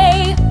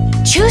 Monday,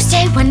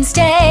 Tuesday,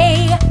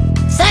 Wednesday,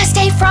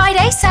 Thursday,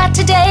 Friday,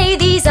 Saturday,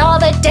 these are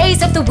the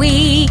days of the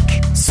week.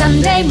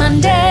 Sunday,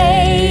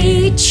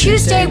 Monday,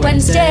 Tuesday,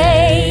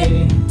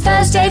 Wednesday,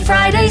 Thursday,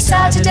 Friday,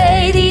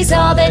 Saturday, these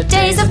are the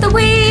days of the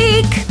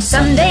week.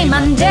 Sunday,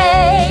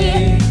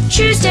 Monday,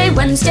 Tuesday,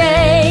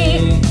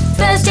 Wednesday,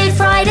 Thursday,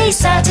 Friday,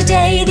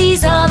 Saturday,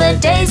 these are the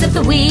days of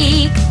the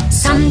week.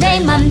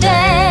 Sunday,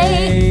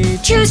 Monday,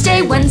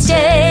 Tuesday,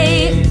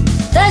 Wednesday,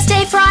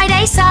 Thursday,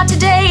 Friday,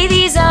 Saturday,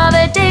 these are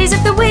the days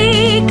of the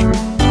week.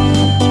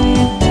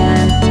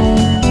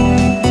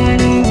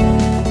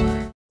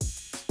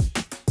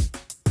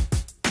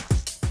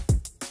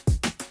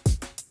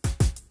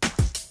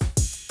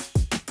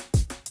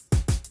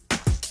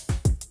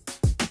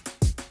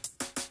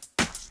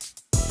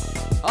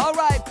 All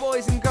right,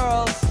 boys and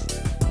girls,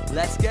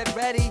 let's get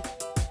ready,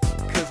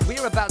 cause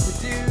we're about to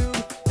do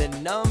the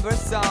number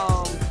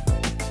song.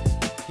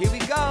 Here we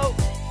go.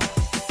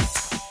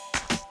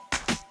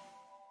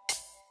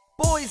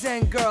 Boys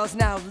and girls,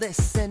 now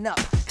listen up,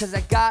 cause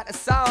I got a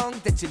song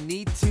that you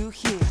need to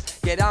hear.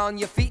 Get on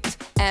your feet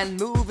and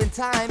move in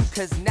time,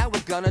 cause now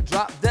we're gonna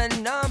drop the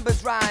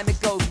numbers rhyme. It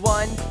goes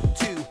 1,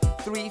 2,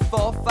 3,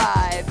 4,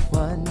 5.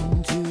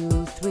 1,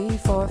 2, 3,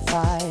 4,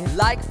 5.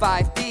 Like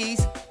 5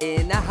 bees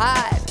in a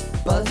hive.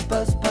 Buzz,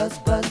 buzz, buzz,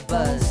 buzz,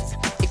 buzz.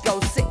 It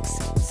goes 6,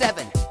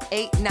 7,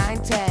 8,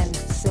 9, 10.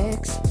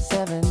 6,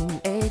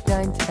 7, 8,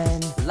 9,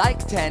 10.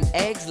 Like 10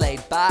 eggs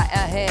laid by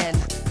a hen.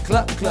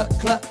 Cluck, cluck,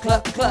 cluck,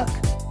 cluck, cluck.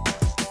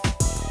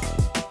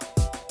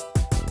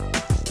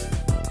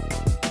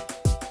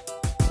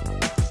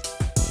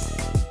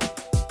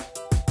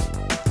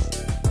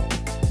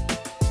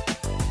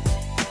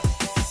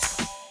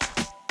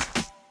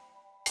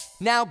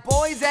 Now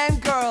boys and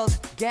girls,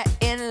 get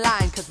in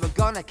line, cause we're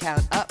gonna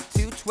count up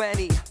to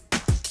 20.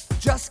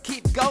 Just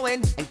keep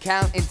going and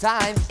count in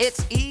time.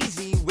 It's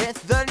easy with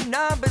the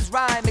numbers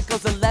rhyme. It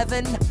goes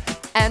 11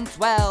 and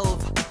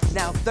 12.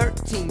 Now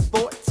 13,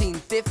 14,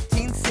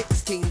 15,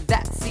 16.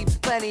 That seems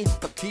plenty,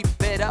 but keep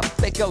it up.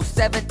 It goes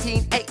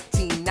 17,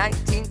 18,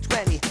 19,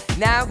 20.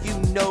 Now you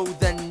know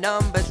the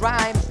numbers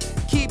rhyme.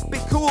 Keep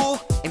it cool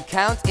and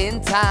count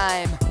in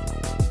time.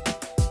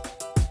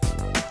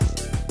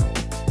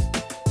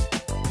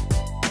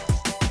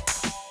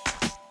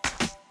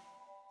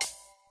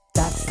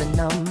 That's the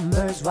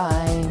numbers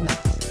rhyme.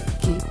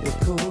 Keep it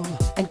cool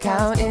and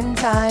count in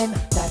time.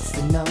 That's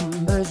the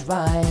numbers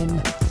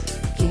rhyme.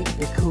 Keep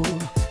it cool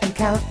and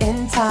count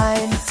in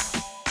time.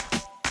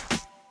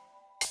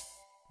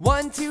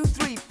 1, 2,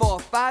 3, 4,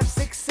 5,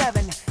 6,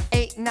 7,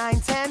 8, 9,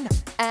 10,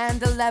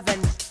 and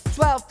 11.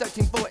 12,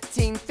 13,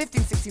 14,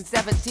 15, 16,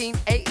 17,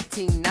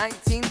 18,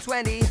 19,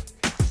 20.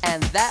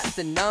 And that's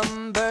the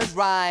numbers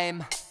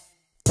rhyme.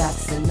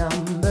 That's the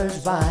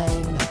numbers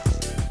rhyme.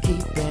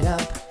 Keep it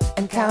up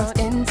and count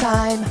in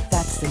time.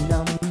 That's the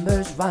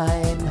numbers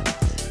rhyme.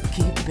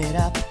 Keep it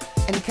up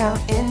and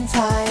count in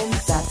time.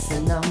 That's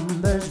the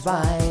numbers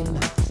rhyme.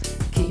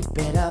 Keep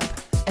it up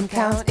and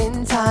count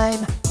in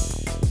time.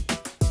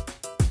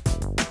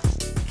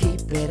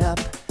 Keep it up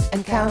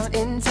and count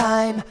in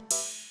time.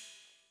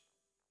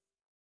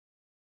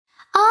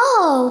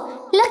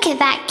 Oh, look at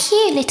that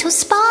cute little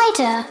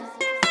spider.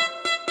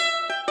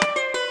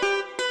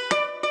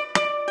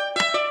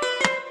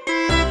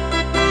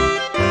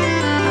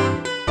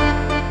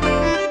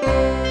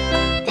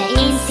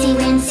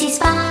 The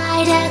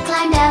spider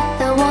climbed up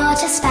the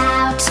water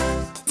spout.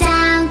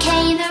 Down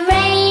came the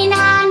rain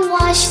and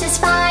washed the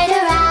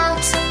spider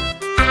out.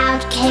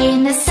 Out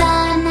came the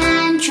sun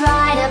and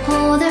dried up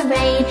all the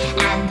rain.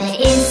 And the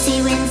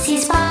itsy-wincy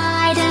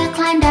spider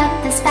climbed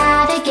up the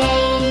spout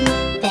again.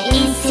 The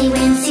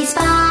itsy-wincy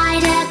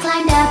spider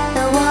climbed up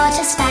the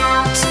water spout.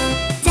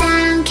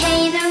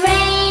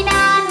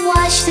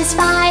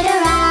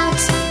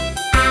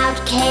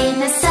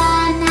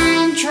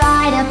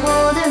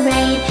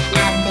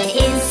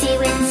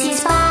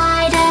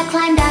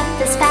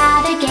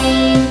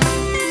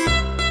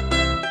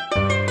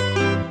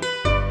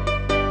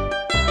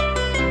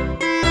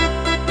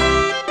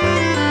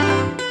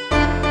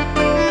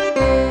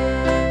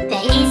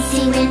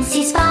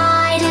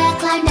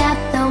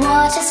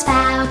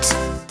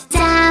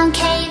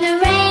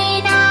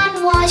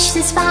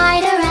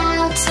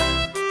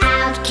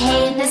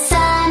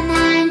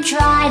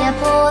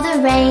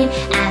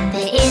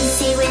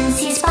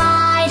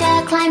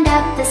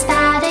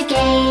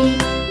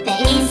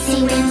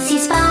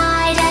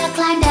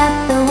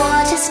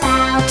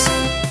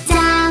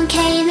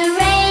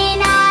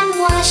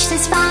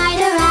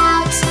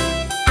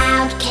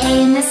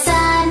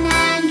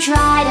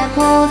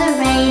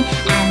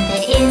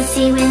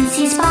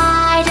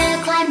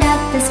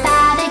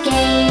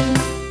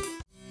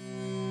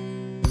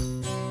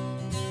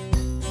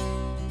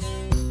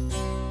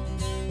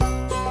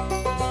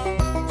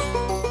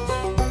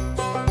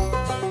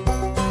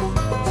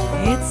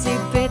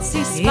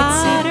 bitsy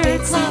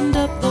spider climbed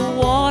up the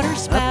water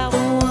spout.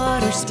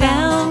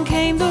 Down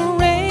came the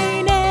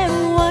rain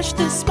and washed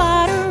the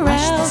spider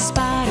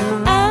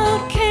out.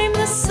 Out came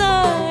the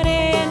sun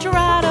and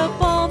dried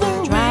up all the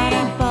rain.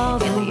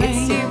 And the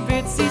itsy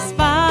bitsy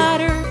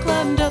spider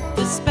climbed up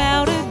the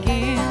spout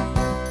again.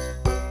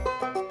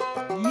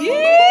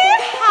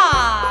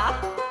 Yee-haw!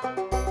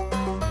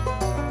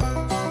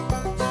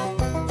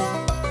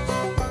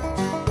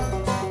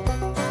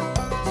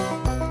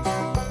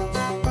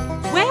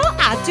 Well,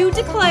 I do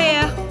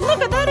declare,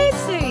 look at that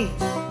itsy.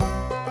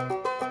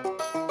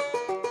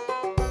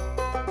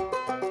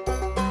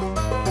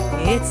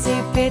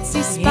 Itsy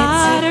bitsy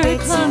spider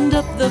climbed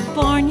up the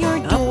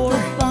barnyard door.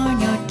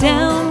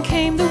 Down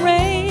came the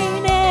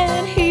rain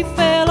and he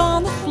fell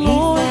on the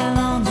floor.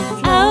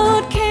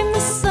 Out came the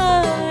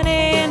sun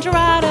and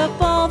dried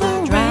up all the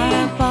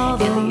rain.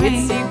 And the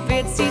itsy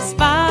bitsy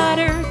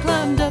spider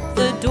climbed up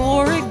the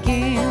door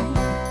again.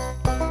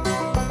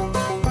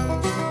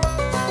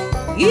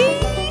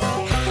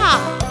 Yee-haw!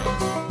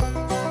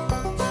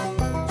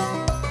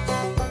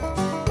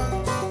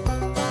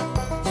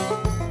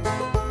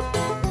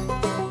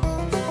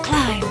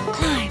 Climb,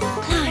 climb,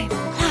 climb,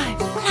 climb,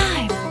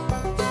 climb.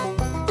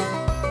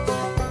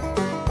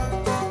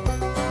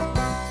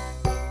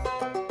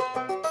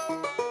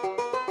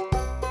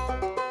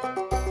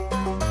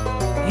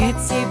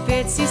 Itsy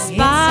bitsy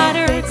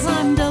spider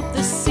climbed up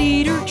the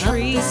cedar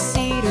tree.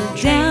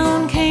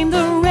 Down came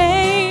the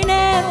rain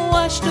and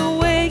washed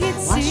away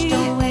its sea.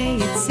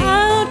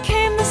 Out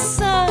came the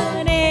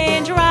sun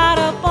and dried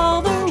up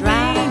all the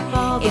rain.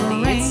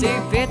 And the itsy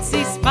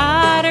bitsy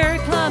spider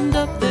climbed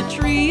up the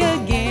tree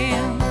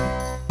again.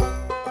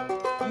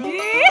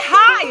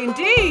 Yee-haw,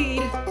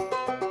 indeed!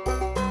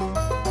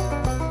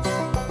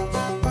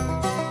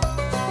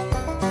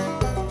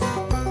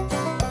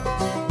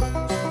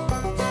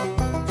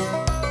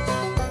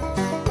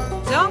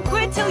 Don't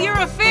quit till you're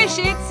a fish,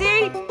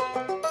 Itsy!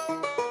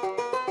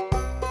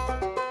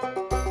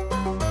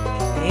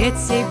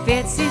 Itsy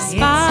bitsy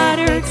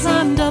spider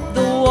climbed up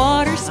the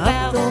water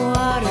spout.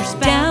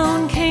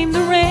 Down came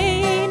the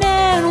rain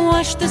and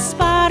washed the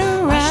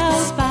spider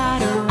out.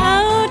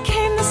 Out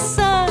came the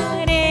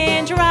sun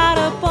and dried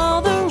up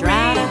all the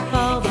rain.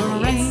 And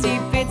the itsy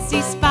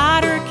bitsy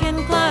spider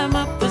can climb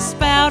up the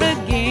spout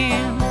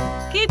again.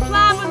 Keep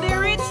climbing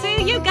there,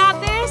 Itsy, you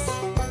got this.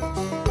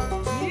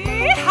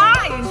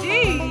 Yee-haw,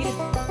 indeed!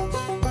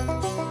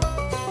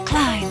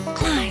 Climb,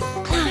 climb,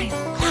 climb,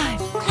 climb,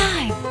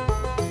 climb.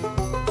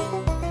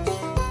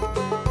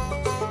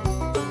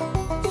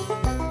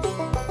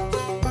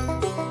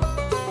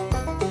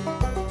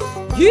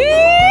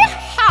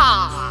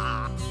 Yee-haw!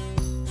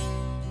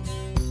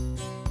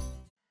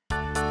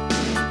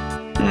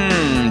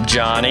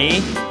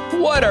 Johnny,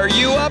 what are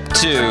you up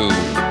to?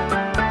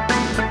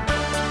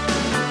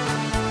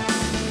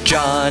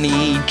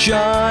 Johnny,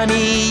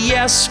 Johnny,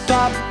 yes,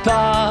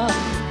 Papa.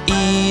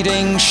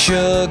 Eating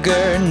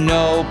sugar,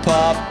 no,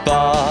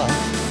 Papa.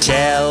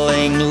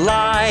 Telling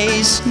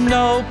lies,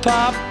 no,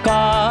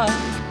 Papa.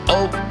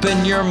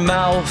 Open your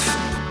mouth,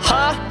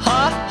 ha,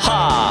 ha,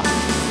 ha.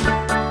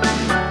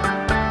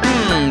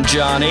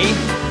 Johnny,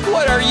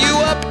 what are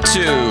you up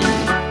to?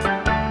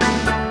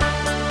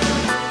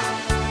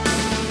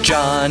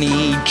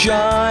 Johnny,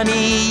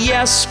 Johnny,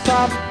 yes,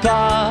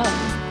 Papa.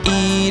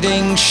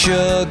 Eating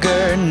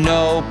sugar,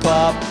 no,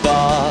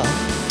 Papa.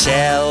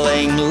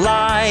 Telling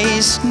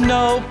lies,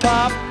 no,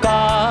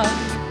 Papa.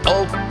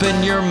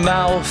 Open your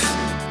mouth,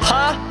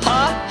 ha,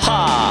 ha,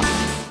 ha.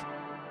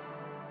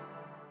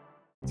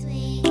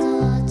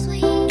 Twinkle,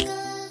 twinkle,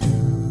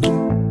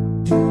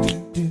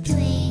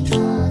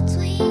 twinkle,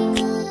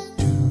 twinkle,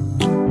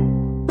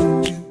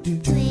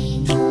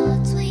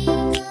 twinkle,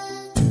 twinkle,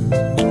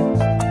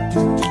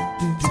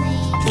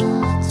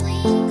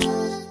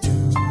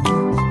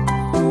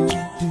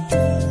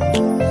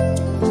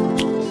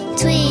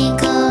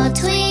 twinkle,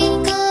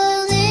 twinkle,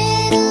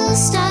 little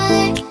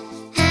star,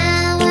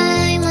 how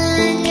I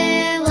wonder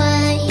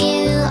what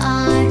you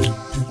are.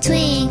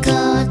 Twinkle,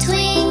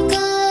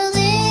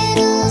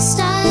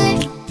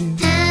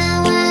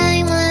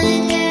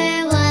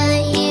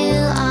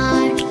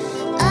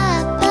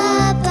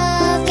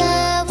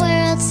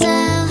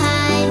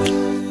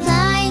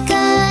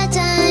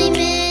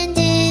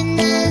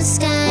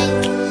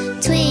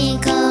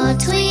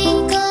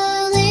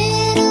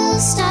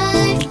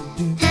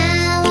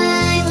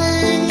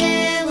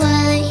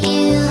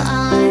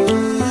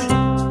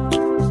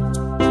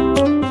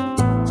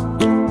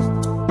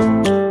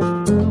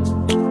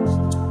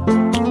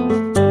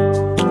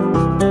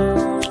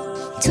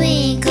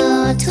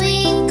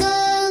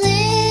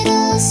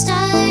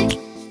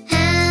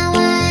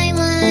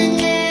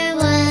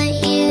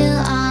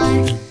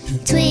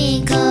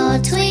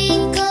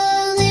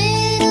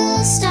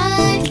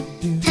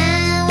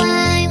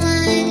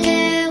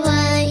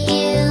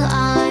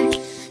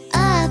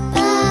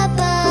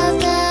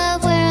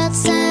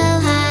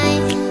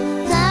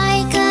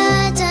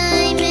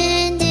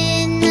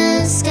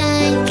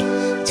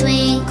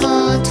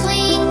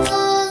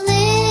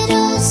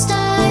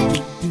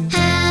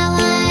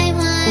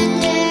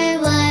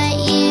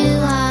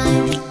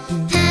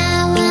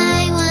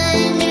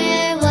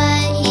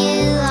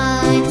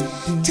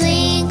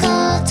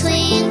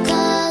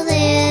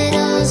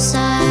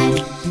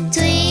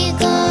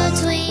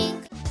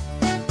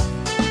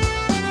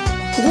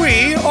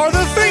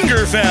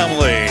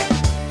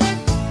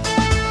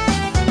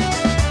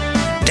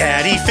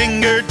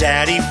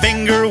 Daddy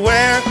finger,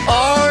 where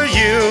are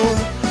you?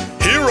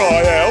 Here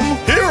I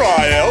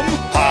am,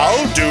 how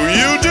do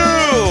you do?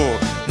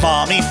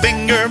 Mommy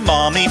finger,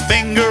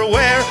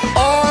 where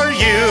are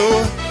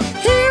you?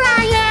 Here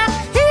I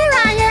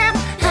am,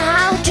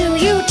 how do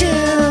you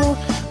do?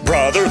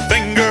 Brother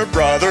finger,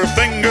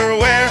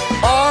 where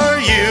are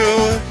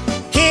you?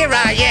 Here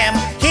I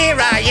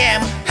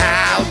am,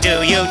 how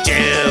do you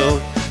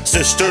do?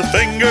 Sister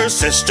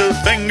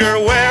finger,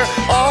 where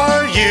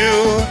are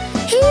you?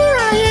 Here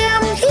I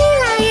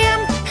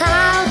am,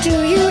 how do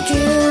you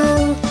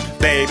do?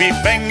 Baby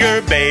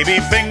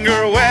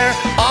finger, where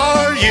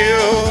are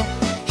you?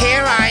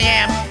 Here I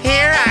am,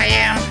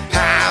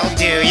 how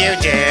do you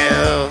do?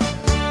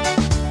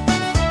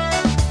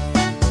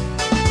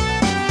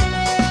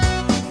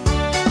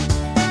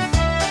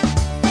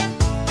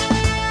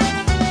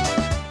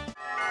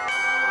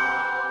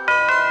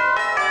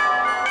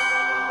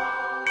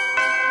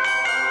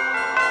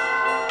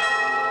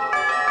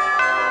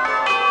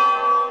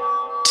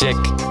 Tick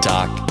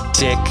tock,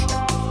 tick,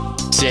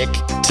 tick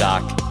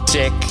tock,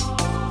 tick.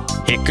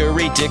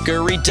 Hickory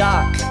dickory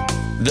dock,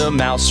 the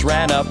mouse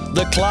ran up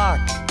the clock.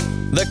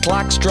 The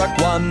clock struck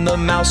 1, the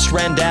mouse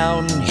ran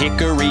down.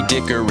 Hickory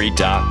dickory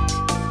dock,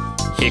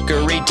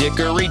 hickory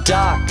dickory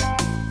dock,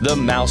 the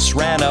mouse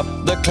ran up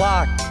the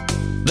clock.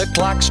 The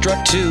clock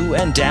struck 2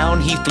 and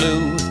down he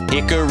flew.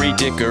 Hickory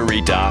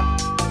dickory dock,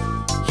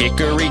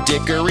 hickory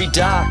dickory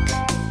dock,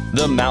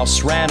 the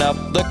mouse ran up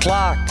the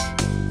clock.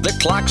 The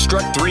clock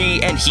struck 3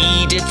 and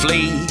he did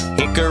flee.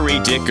 Hickory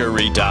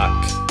dickory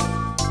dock.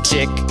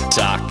 Tick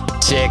tock,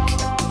 tick,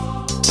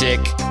 tick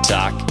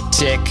tock,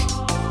 tick.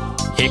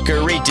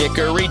 Hickory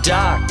dickory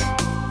dock,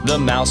 the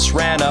mouse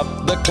ran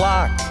up the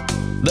clock.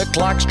 The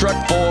clock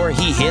struck 4,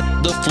 he hit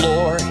the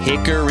floor.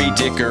 Hickory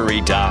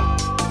dickory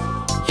dock,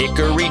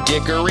 hickory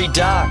dickory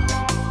dock,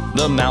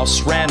 the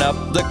mouse ran up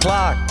the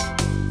clock.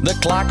 The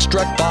clock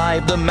struck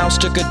 5, the mouse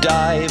took a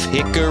dive.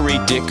 Hickory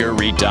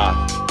dickory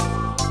dock,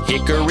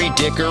 hickory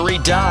dickory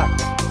dock,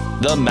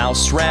 the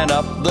mouse ran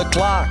up the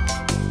clock.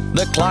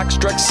 The clock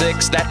struck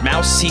 6, that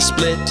mouse he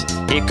split.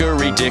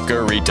 Hickory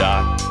dickory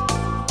dock.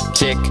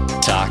 Tick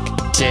tock,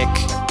 tick,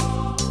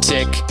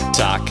 tick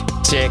tock,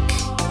 tick.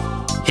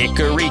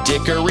 Hickory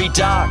dickory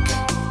dock,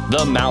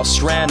 the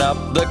mouse ran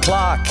up the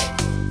clock.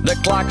 The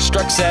clock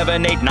struck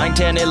 7, 8, 9,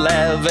 10,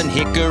 11.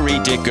 Hickory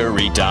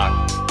dickory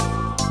dock,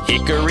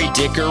 hickory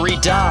dickory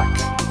dock,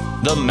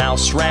 the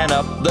mouse ran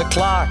up the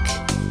clock.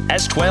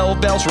 As 12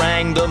 bells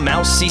rang, the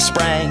mouse he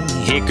sprang.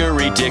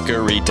 Hickory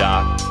dickory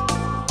dock,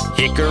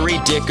 hickory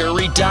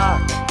dickory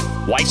dock,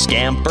 why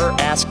scamper?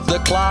 Asked the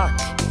clock.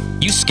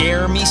 You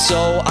scare me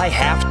so I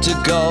have to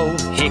go.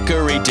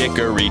 Hickory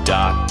dickory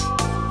dock.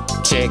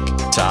 Tick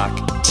tock,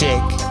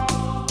 tick,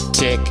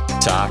 tick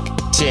tock,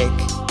 tick.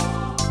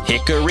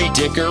 Hickory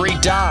dickory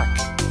dock,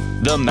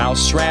 the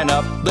mouse ran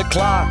up the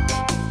clock.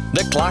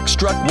 The clock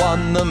struck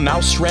 1, the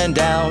mouse ran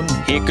down.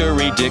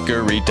 Hickory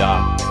dickory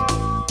dock.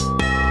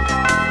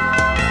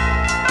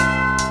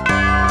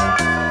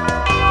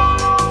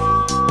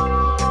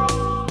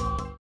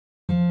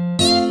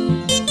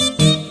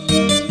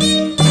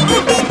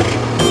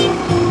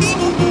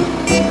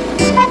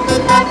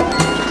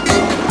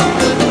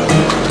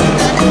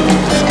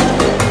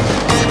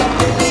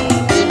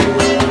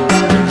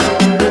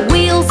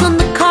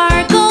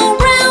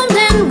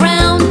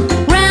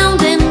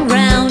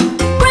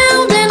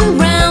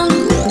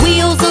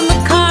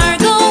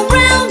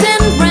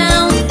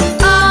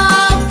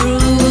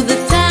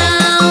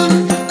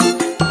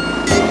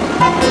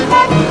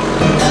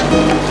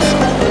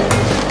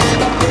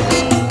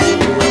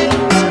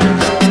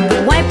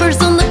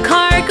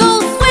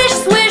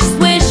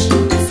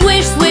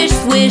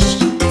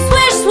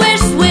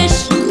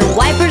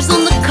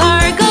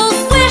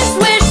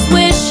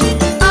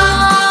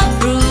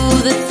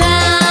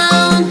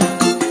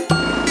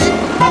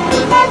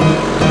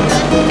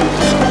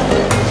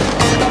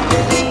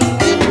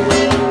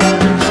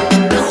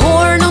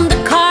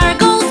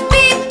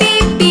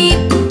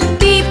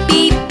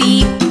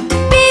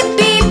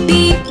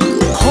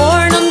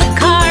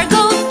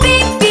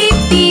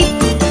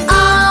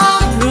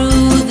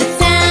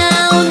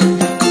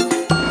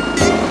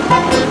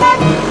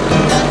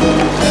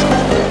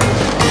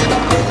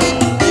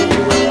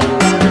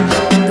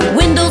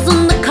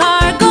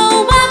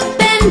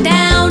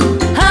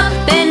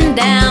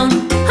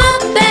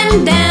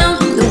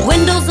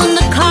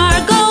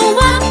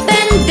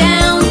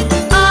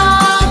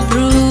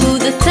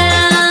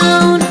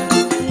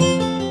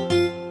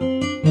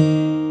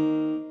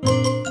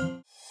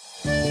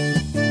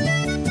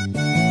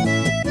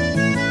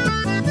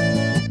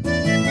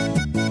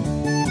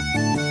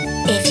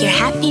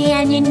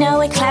 and you know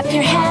it, clap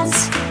your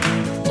hands.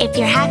 If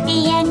you're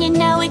happy and you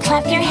know it,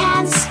 clap your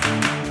hands.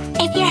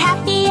 If you're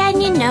happy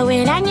and you know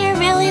it and you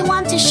really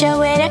want to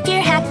show it. If you're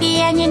happy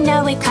and you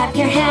know it, clap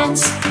your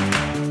hands.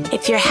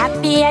 If you're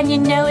happy and you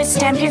know it,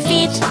 stamp your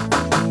feet.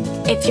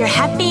 If you're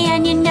happy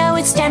and you know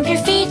it, stamp your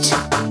feet.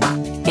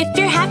 If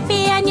you're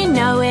happy and you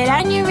know it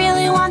and you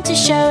really want to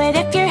show it.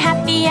 If you're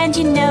happy and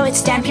you know it,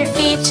 stamp your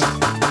feet.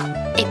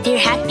 If you're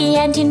happy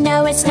and you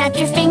know it, snap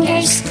your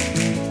fingers.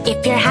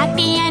 If you're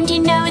happy and you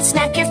know it,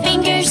 snap your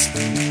fingers.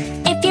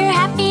 If you're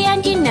happy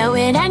and you know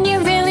it and you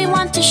really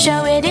want to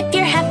show it. If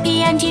you're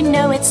happy and you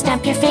know it,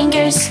 snap your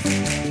fingers.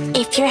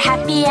 If you're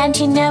happy and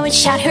you know it,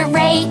 shout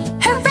hooray,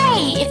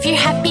 hooray! If you're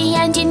happy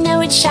and you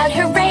know it, shout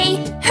hooray,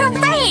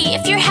 hooray!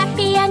 If you're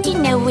happy and you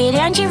know it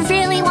and you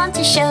really want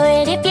to show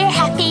it. If you're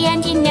happy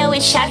and you know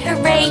it, shout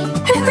hooray,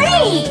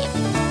 hooray!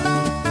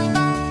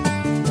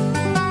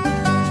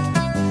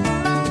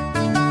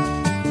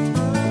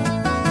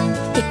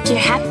 If you're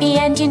happy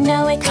and you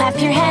know it, clap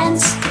your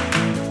hands.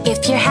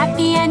 If you're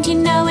happy and you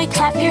know it,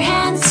 clap your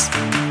hands.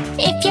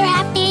 If you're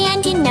happy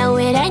and you know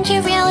it and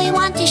you really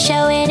want to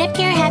show it. If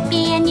you're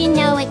happy and you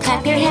know it,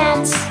 clap your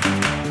hands.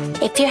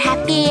 If you're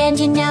happy and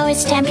you know it,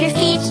 stamp your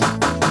feet.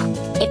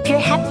 If you're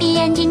happy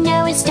and you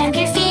know it, stamp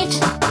your feet.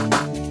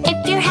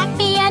 If you're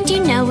happy and you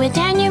know it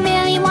and you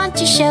really want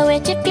to show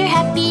it. If you're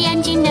happy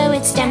and you know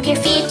it, stamp your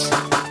feet.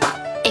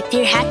 If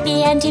you're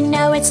happy and you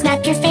know it,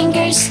 snap your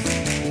fingers.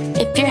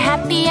 If you're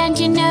happy and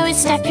you know it,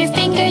 snap your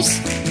fingers.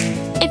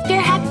 If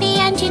you're happy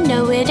and you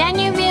know it and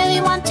you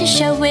really want to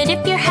show it.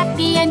 If you're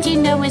happy and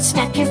you know it,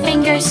 snap your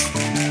fingers.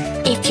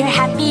 If you're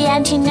happy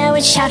and you know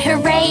it, shout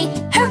hooray,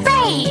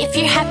 hooray! If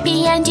you're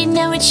happy and you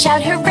know it,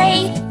 shout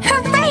hooray,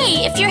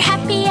 hooray! If you're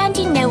happy and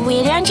you know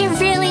it and you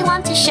really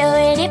want to show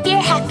it. If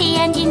you're happy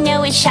and you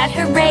know it, shout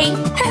hooray,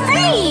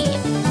 hooray!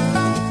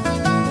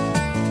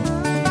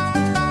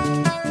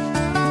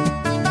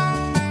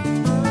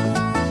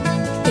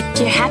 If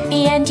you're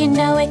happy and you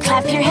know it,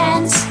 clap your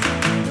hands.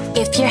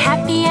 If you're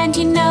happy and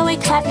you know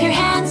it, clap your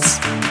hands.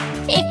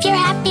 If you're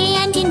happy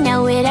and you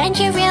know it and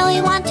you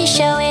really want to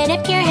show it.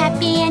 If you're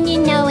happy and you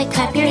know it,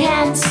 clap your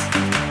hands.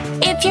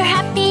 If you're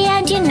happy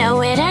and you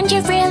know it and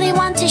you really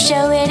want to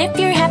show it. If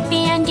you're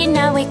happy and you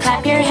know it,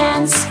 clap your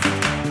hands.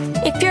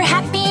 If you're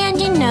happy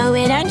and you know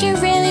it and you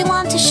really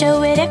want to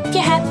show it. If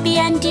you're happy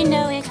and you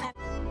know it, clap.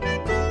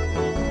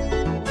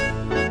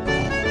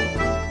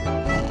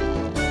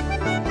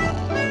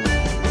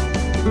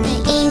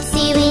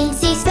 Incy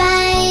wincy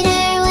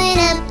spider went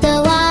up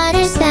the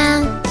water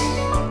spout.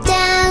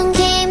 Down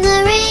came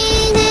the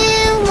rain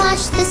and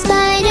washed the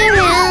spider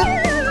out.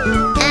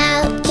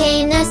 Out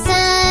came the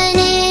sun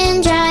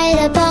and dried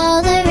up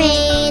all the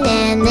rain.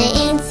 And the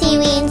incy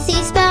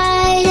wincy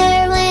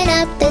spider went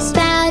up the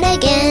spout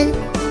again.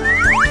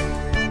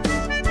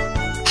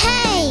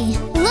 Hey,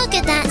 look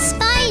at that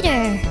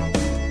spider!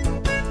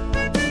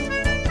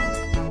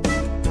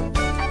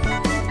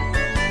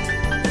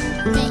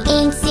 The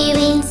incy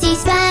wincy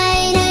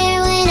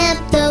spider went up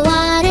the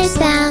water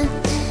spout.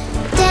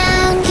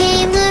 Down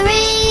came the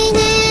rain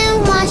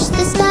and washed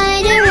the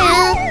spider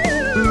out.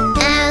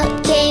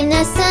 Out came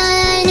the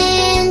sun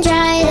and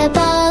dried up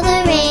all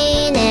the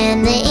rain.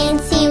 And the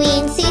incy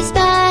wincy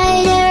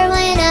spider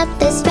went up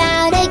the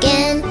spout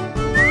again.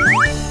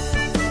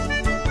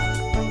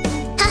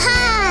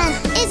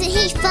 Ha-ha! Isn't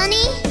he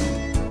funny?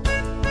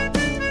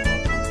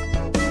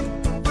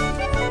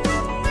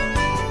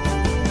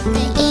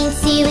 The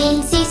incy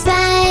wincy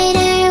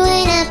spider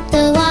went up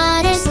the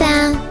water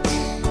spout.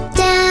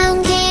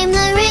 Down came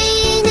the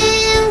rain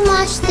and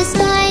washed the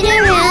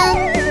spider out.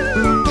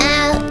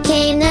 Out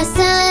came the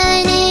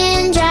sun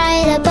and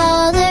dried up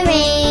all the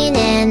rain.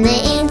 And the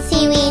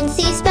incy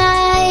wincy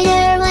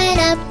spider went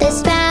up the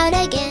spout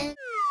again.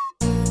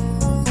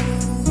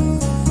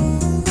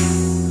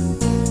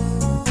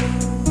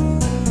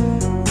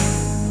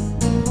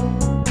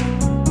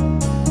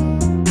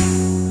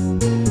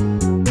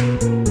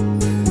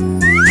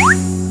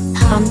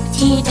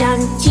 Humpty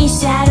Dumpty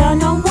sat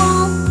on a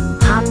wall.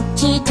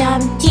 Humpty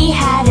Dumpty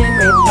had a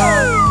great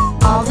ball.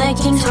 All the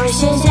king's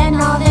horses and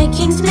all the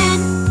king's men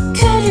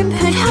couldn't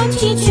put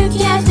Humpty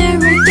together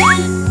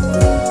again.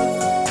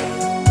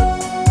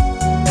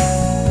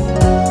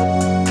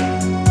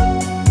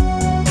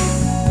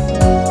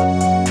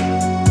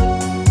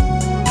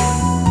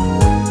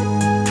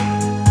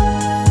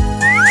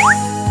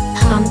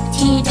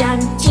 Humpty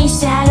Dumpty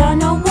sat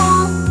on a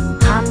wall.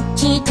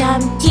 Humpty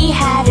Dumpty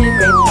had a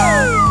great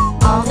ball.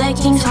 All the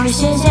king's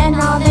horses and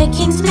all the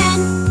king's men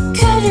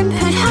couldn't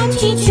put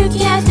Humpty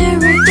together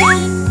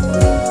again.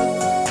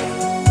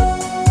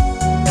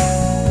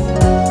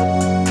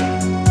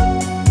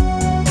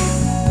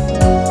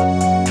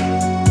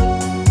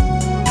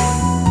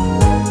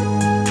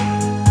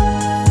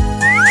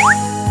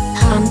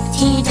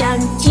 Humpty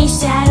Dumpty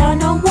sat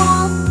on a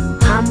wall.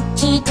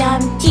 Humpty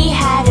Dumpty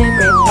had a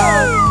great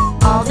ball.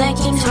 All the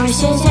king's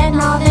horses and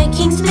all the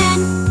king's men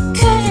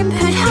couldn't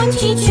put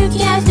Humpty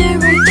together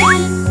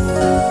again.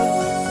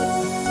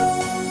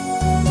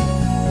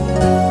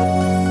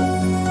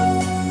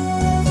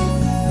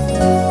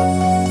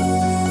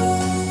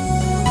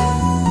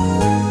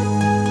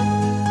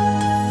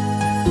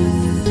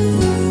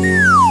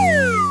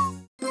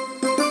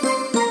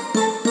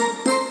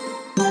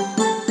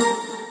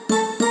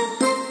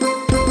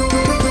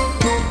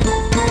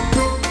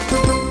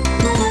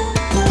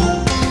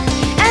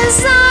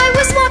 As I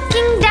was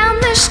walking down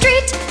the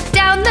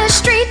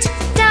street,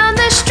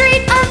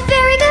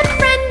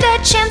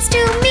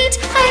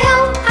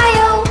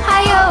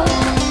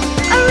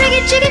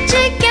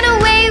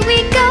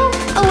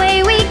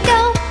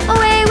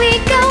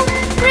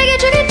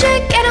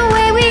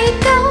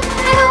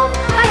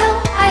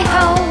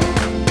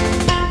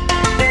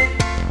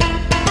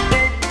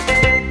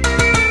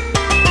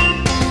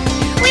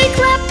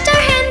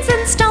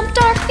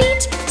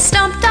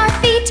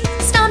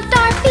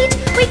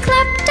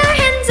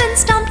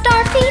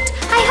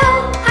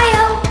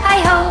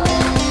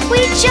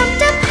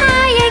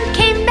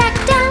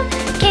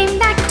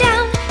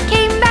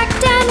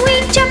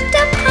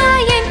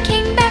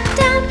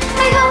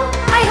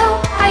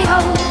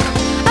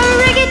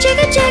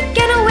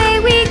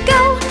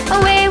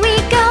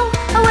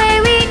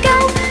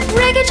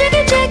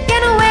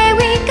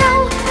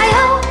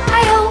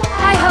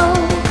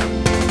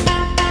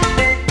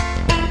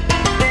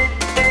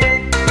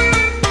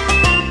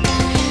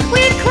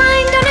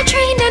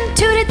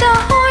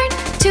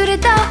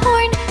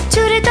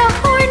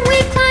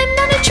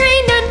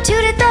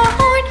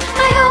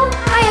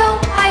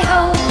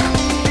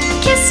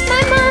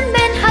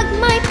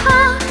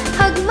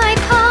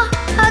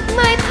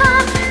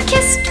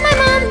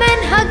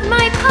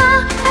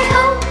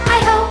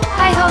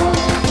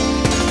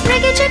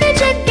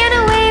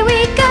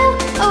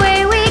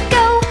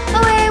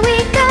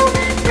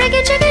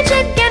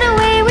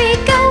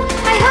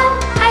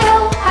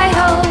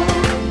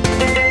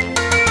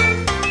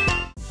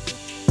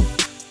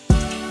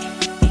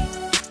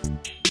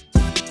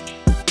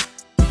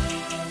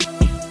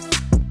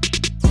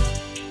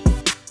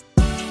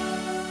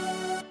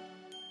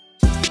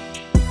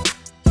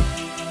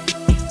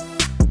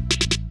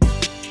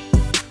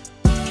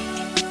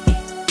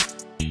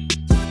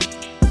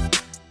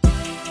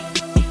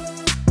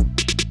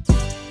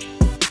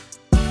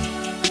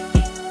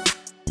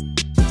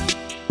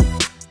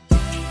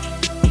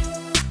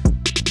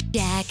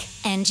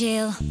 and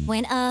Jill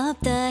went up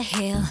the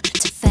hill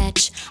to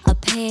fetch a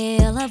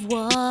pail of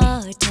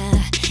water.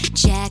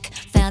 Jack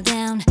fell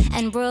down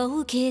and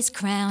broke his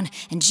crown,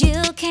 and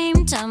Jill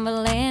came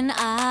tumbling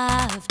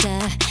after.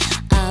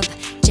 Up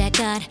Jack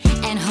got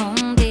and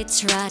home did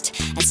trot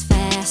as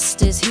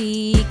fast as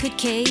he could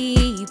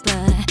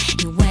caper.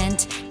 He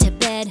went to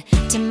bed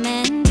to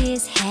mend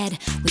his head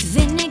with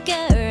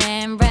vinegar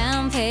and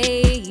brown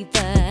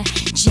paper.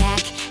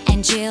 Jack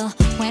and Jill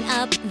went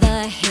up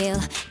the hill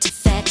to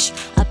fetch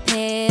a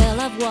pail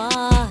of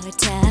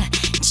water.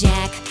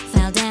 Jack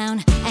fell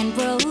down and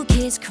broke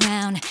his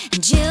crown,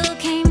 and Jill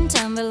came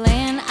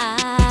tumbling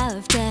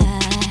after.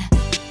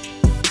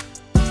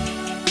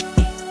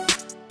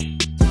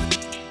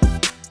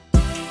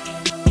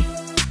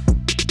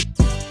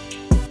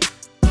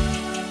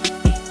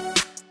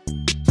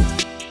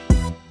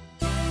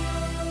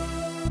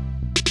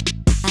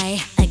 Try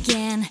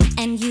again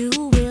and you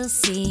will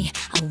see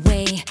a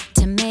way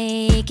to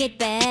make it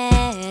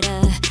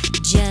better.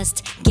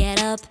 Just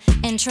get up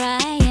and try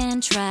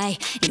and try.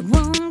 It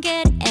won't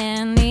get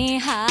any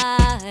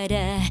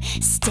harder.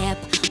 Step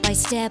by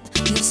step,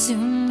 you'll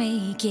soon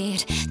make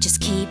it. Just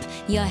keep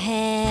your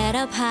head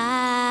up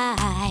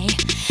high.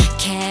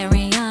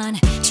 Carry on,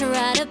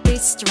 try to be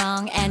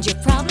strong, and your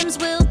problems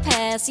will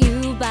pass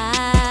you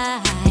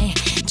by.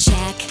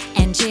 Jack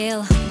and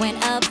Jill went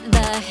up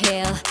the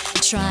hill,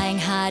 trying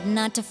hard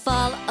not to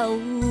fall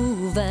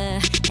over.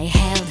 They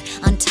held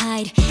on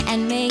tight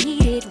and made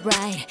it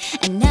right,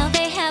 and now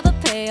they have a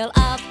pail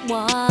of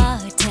water.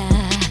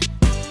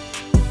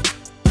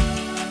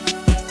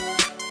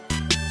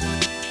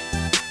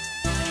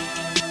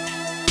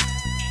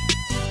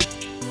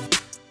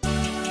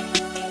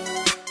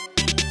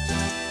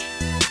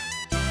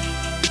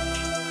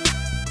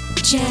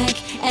 Jack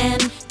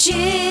and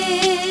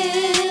Jill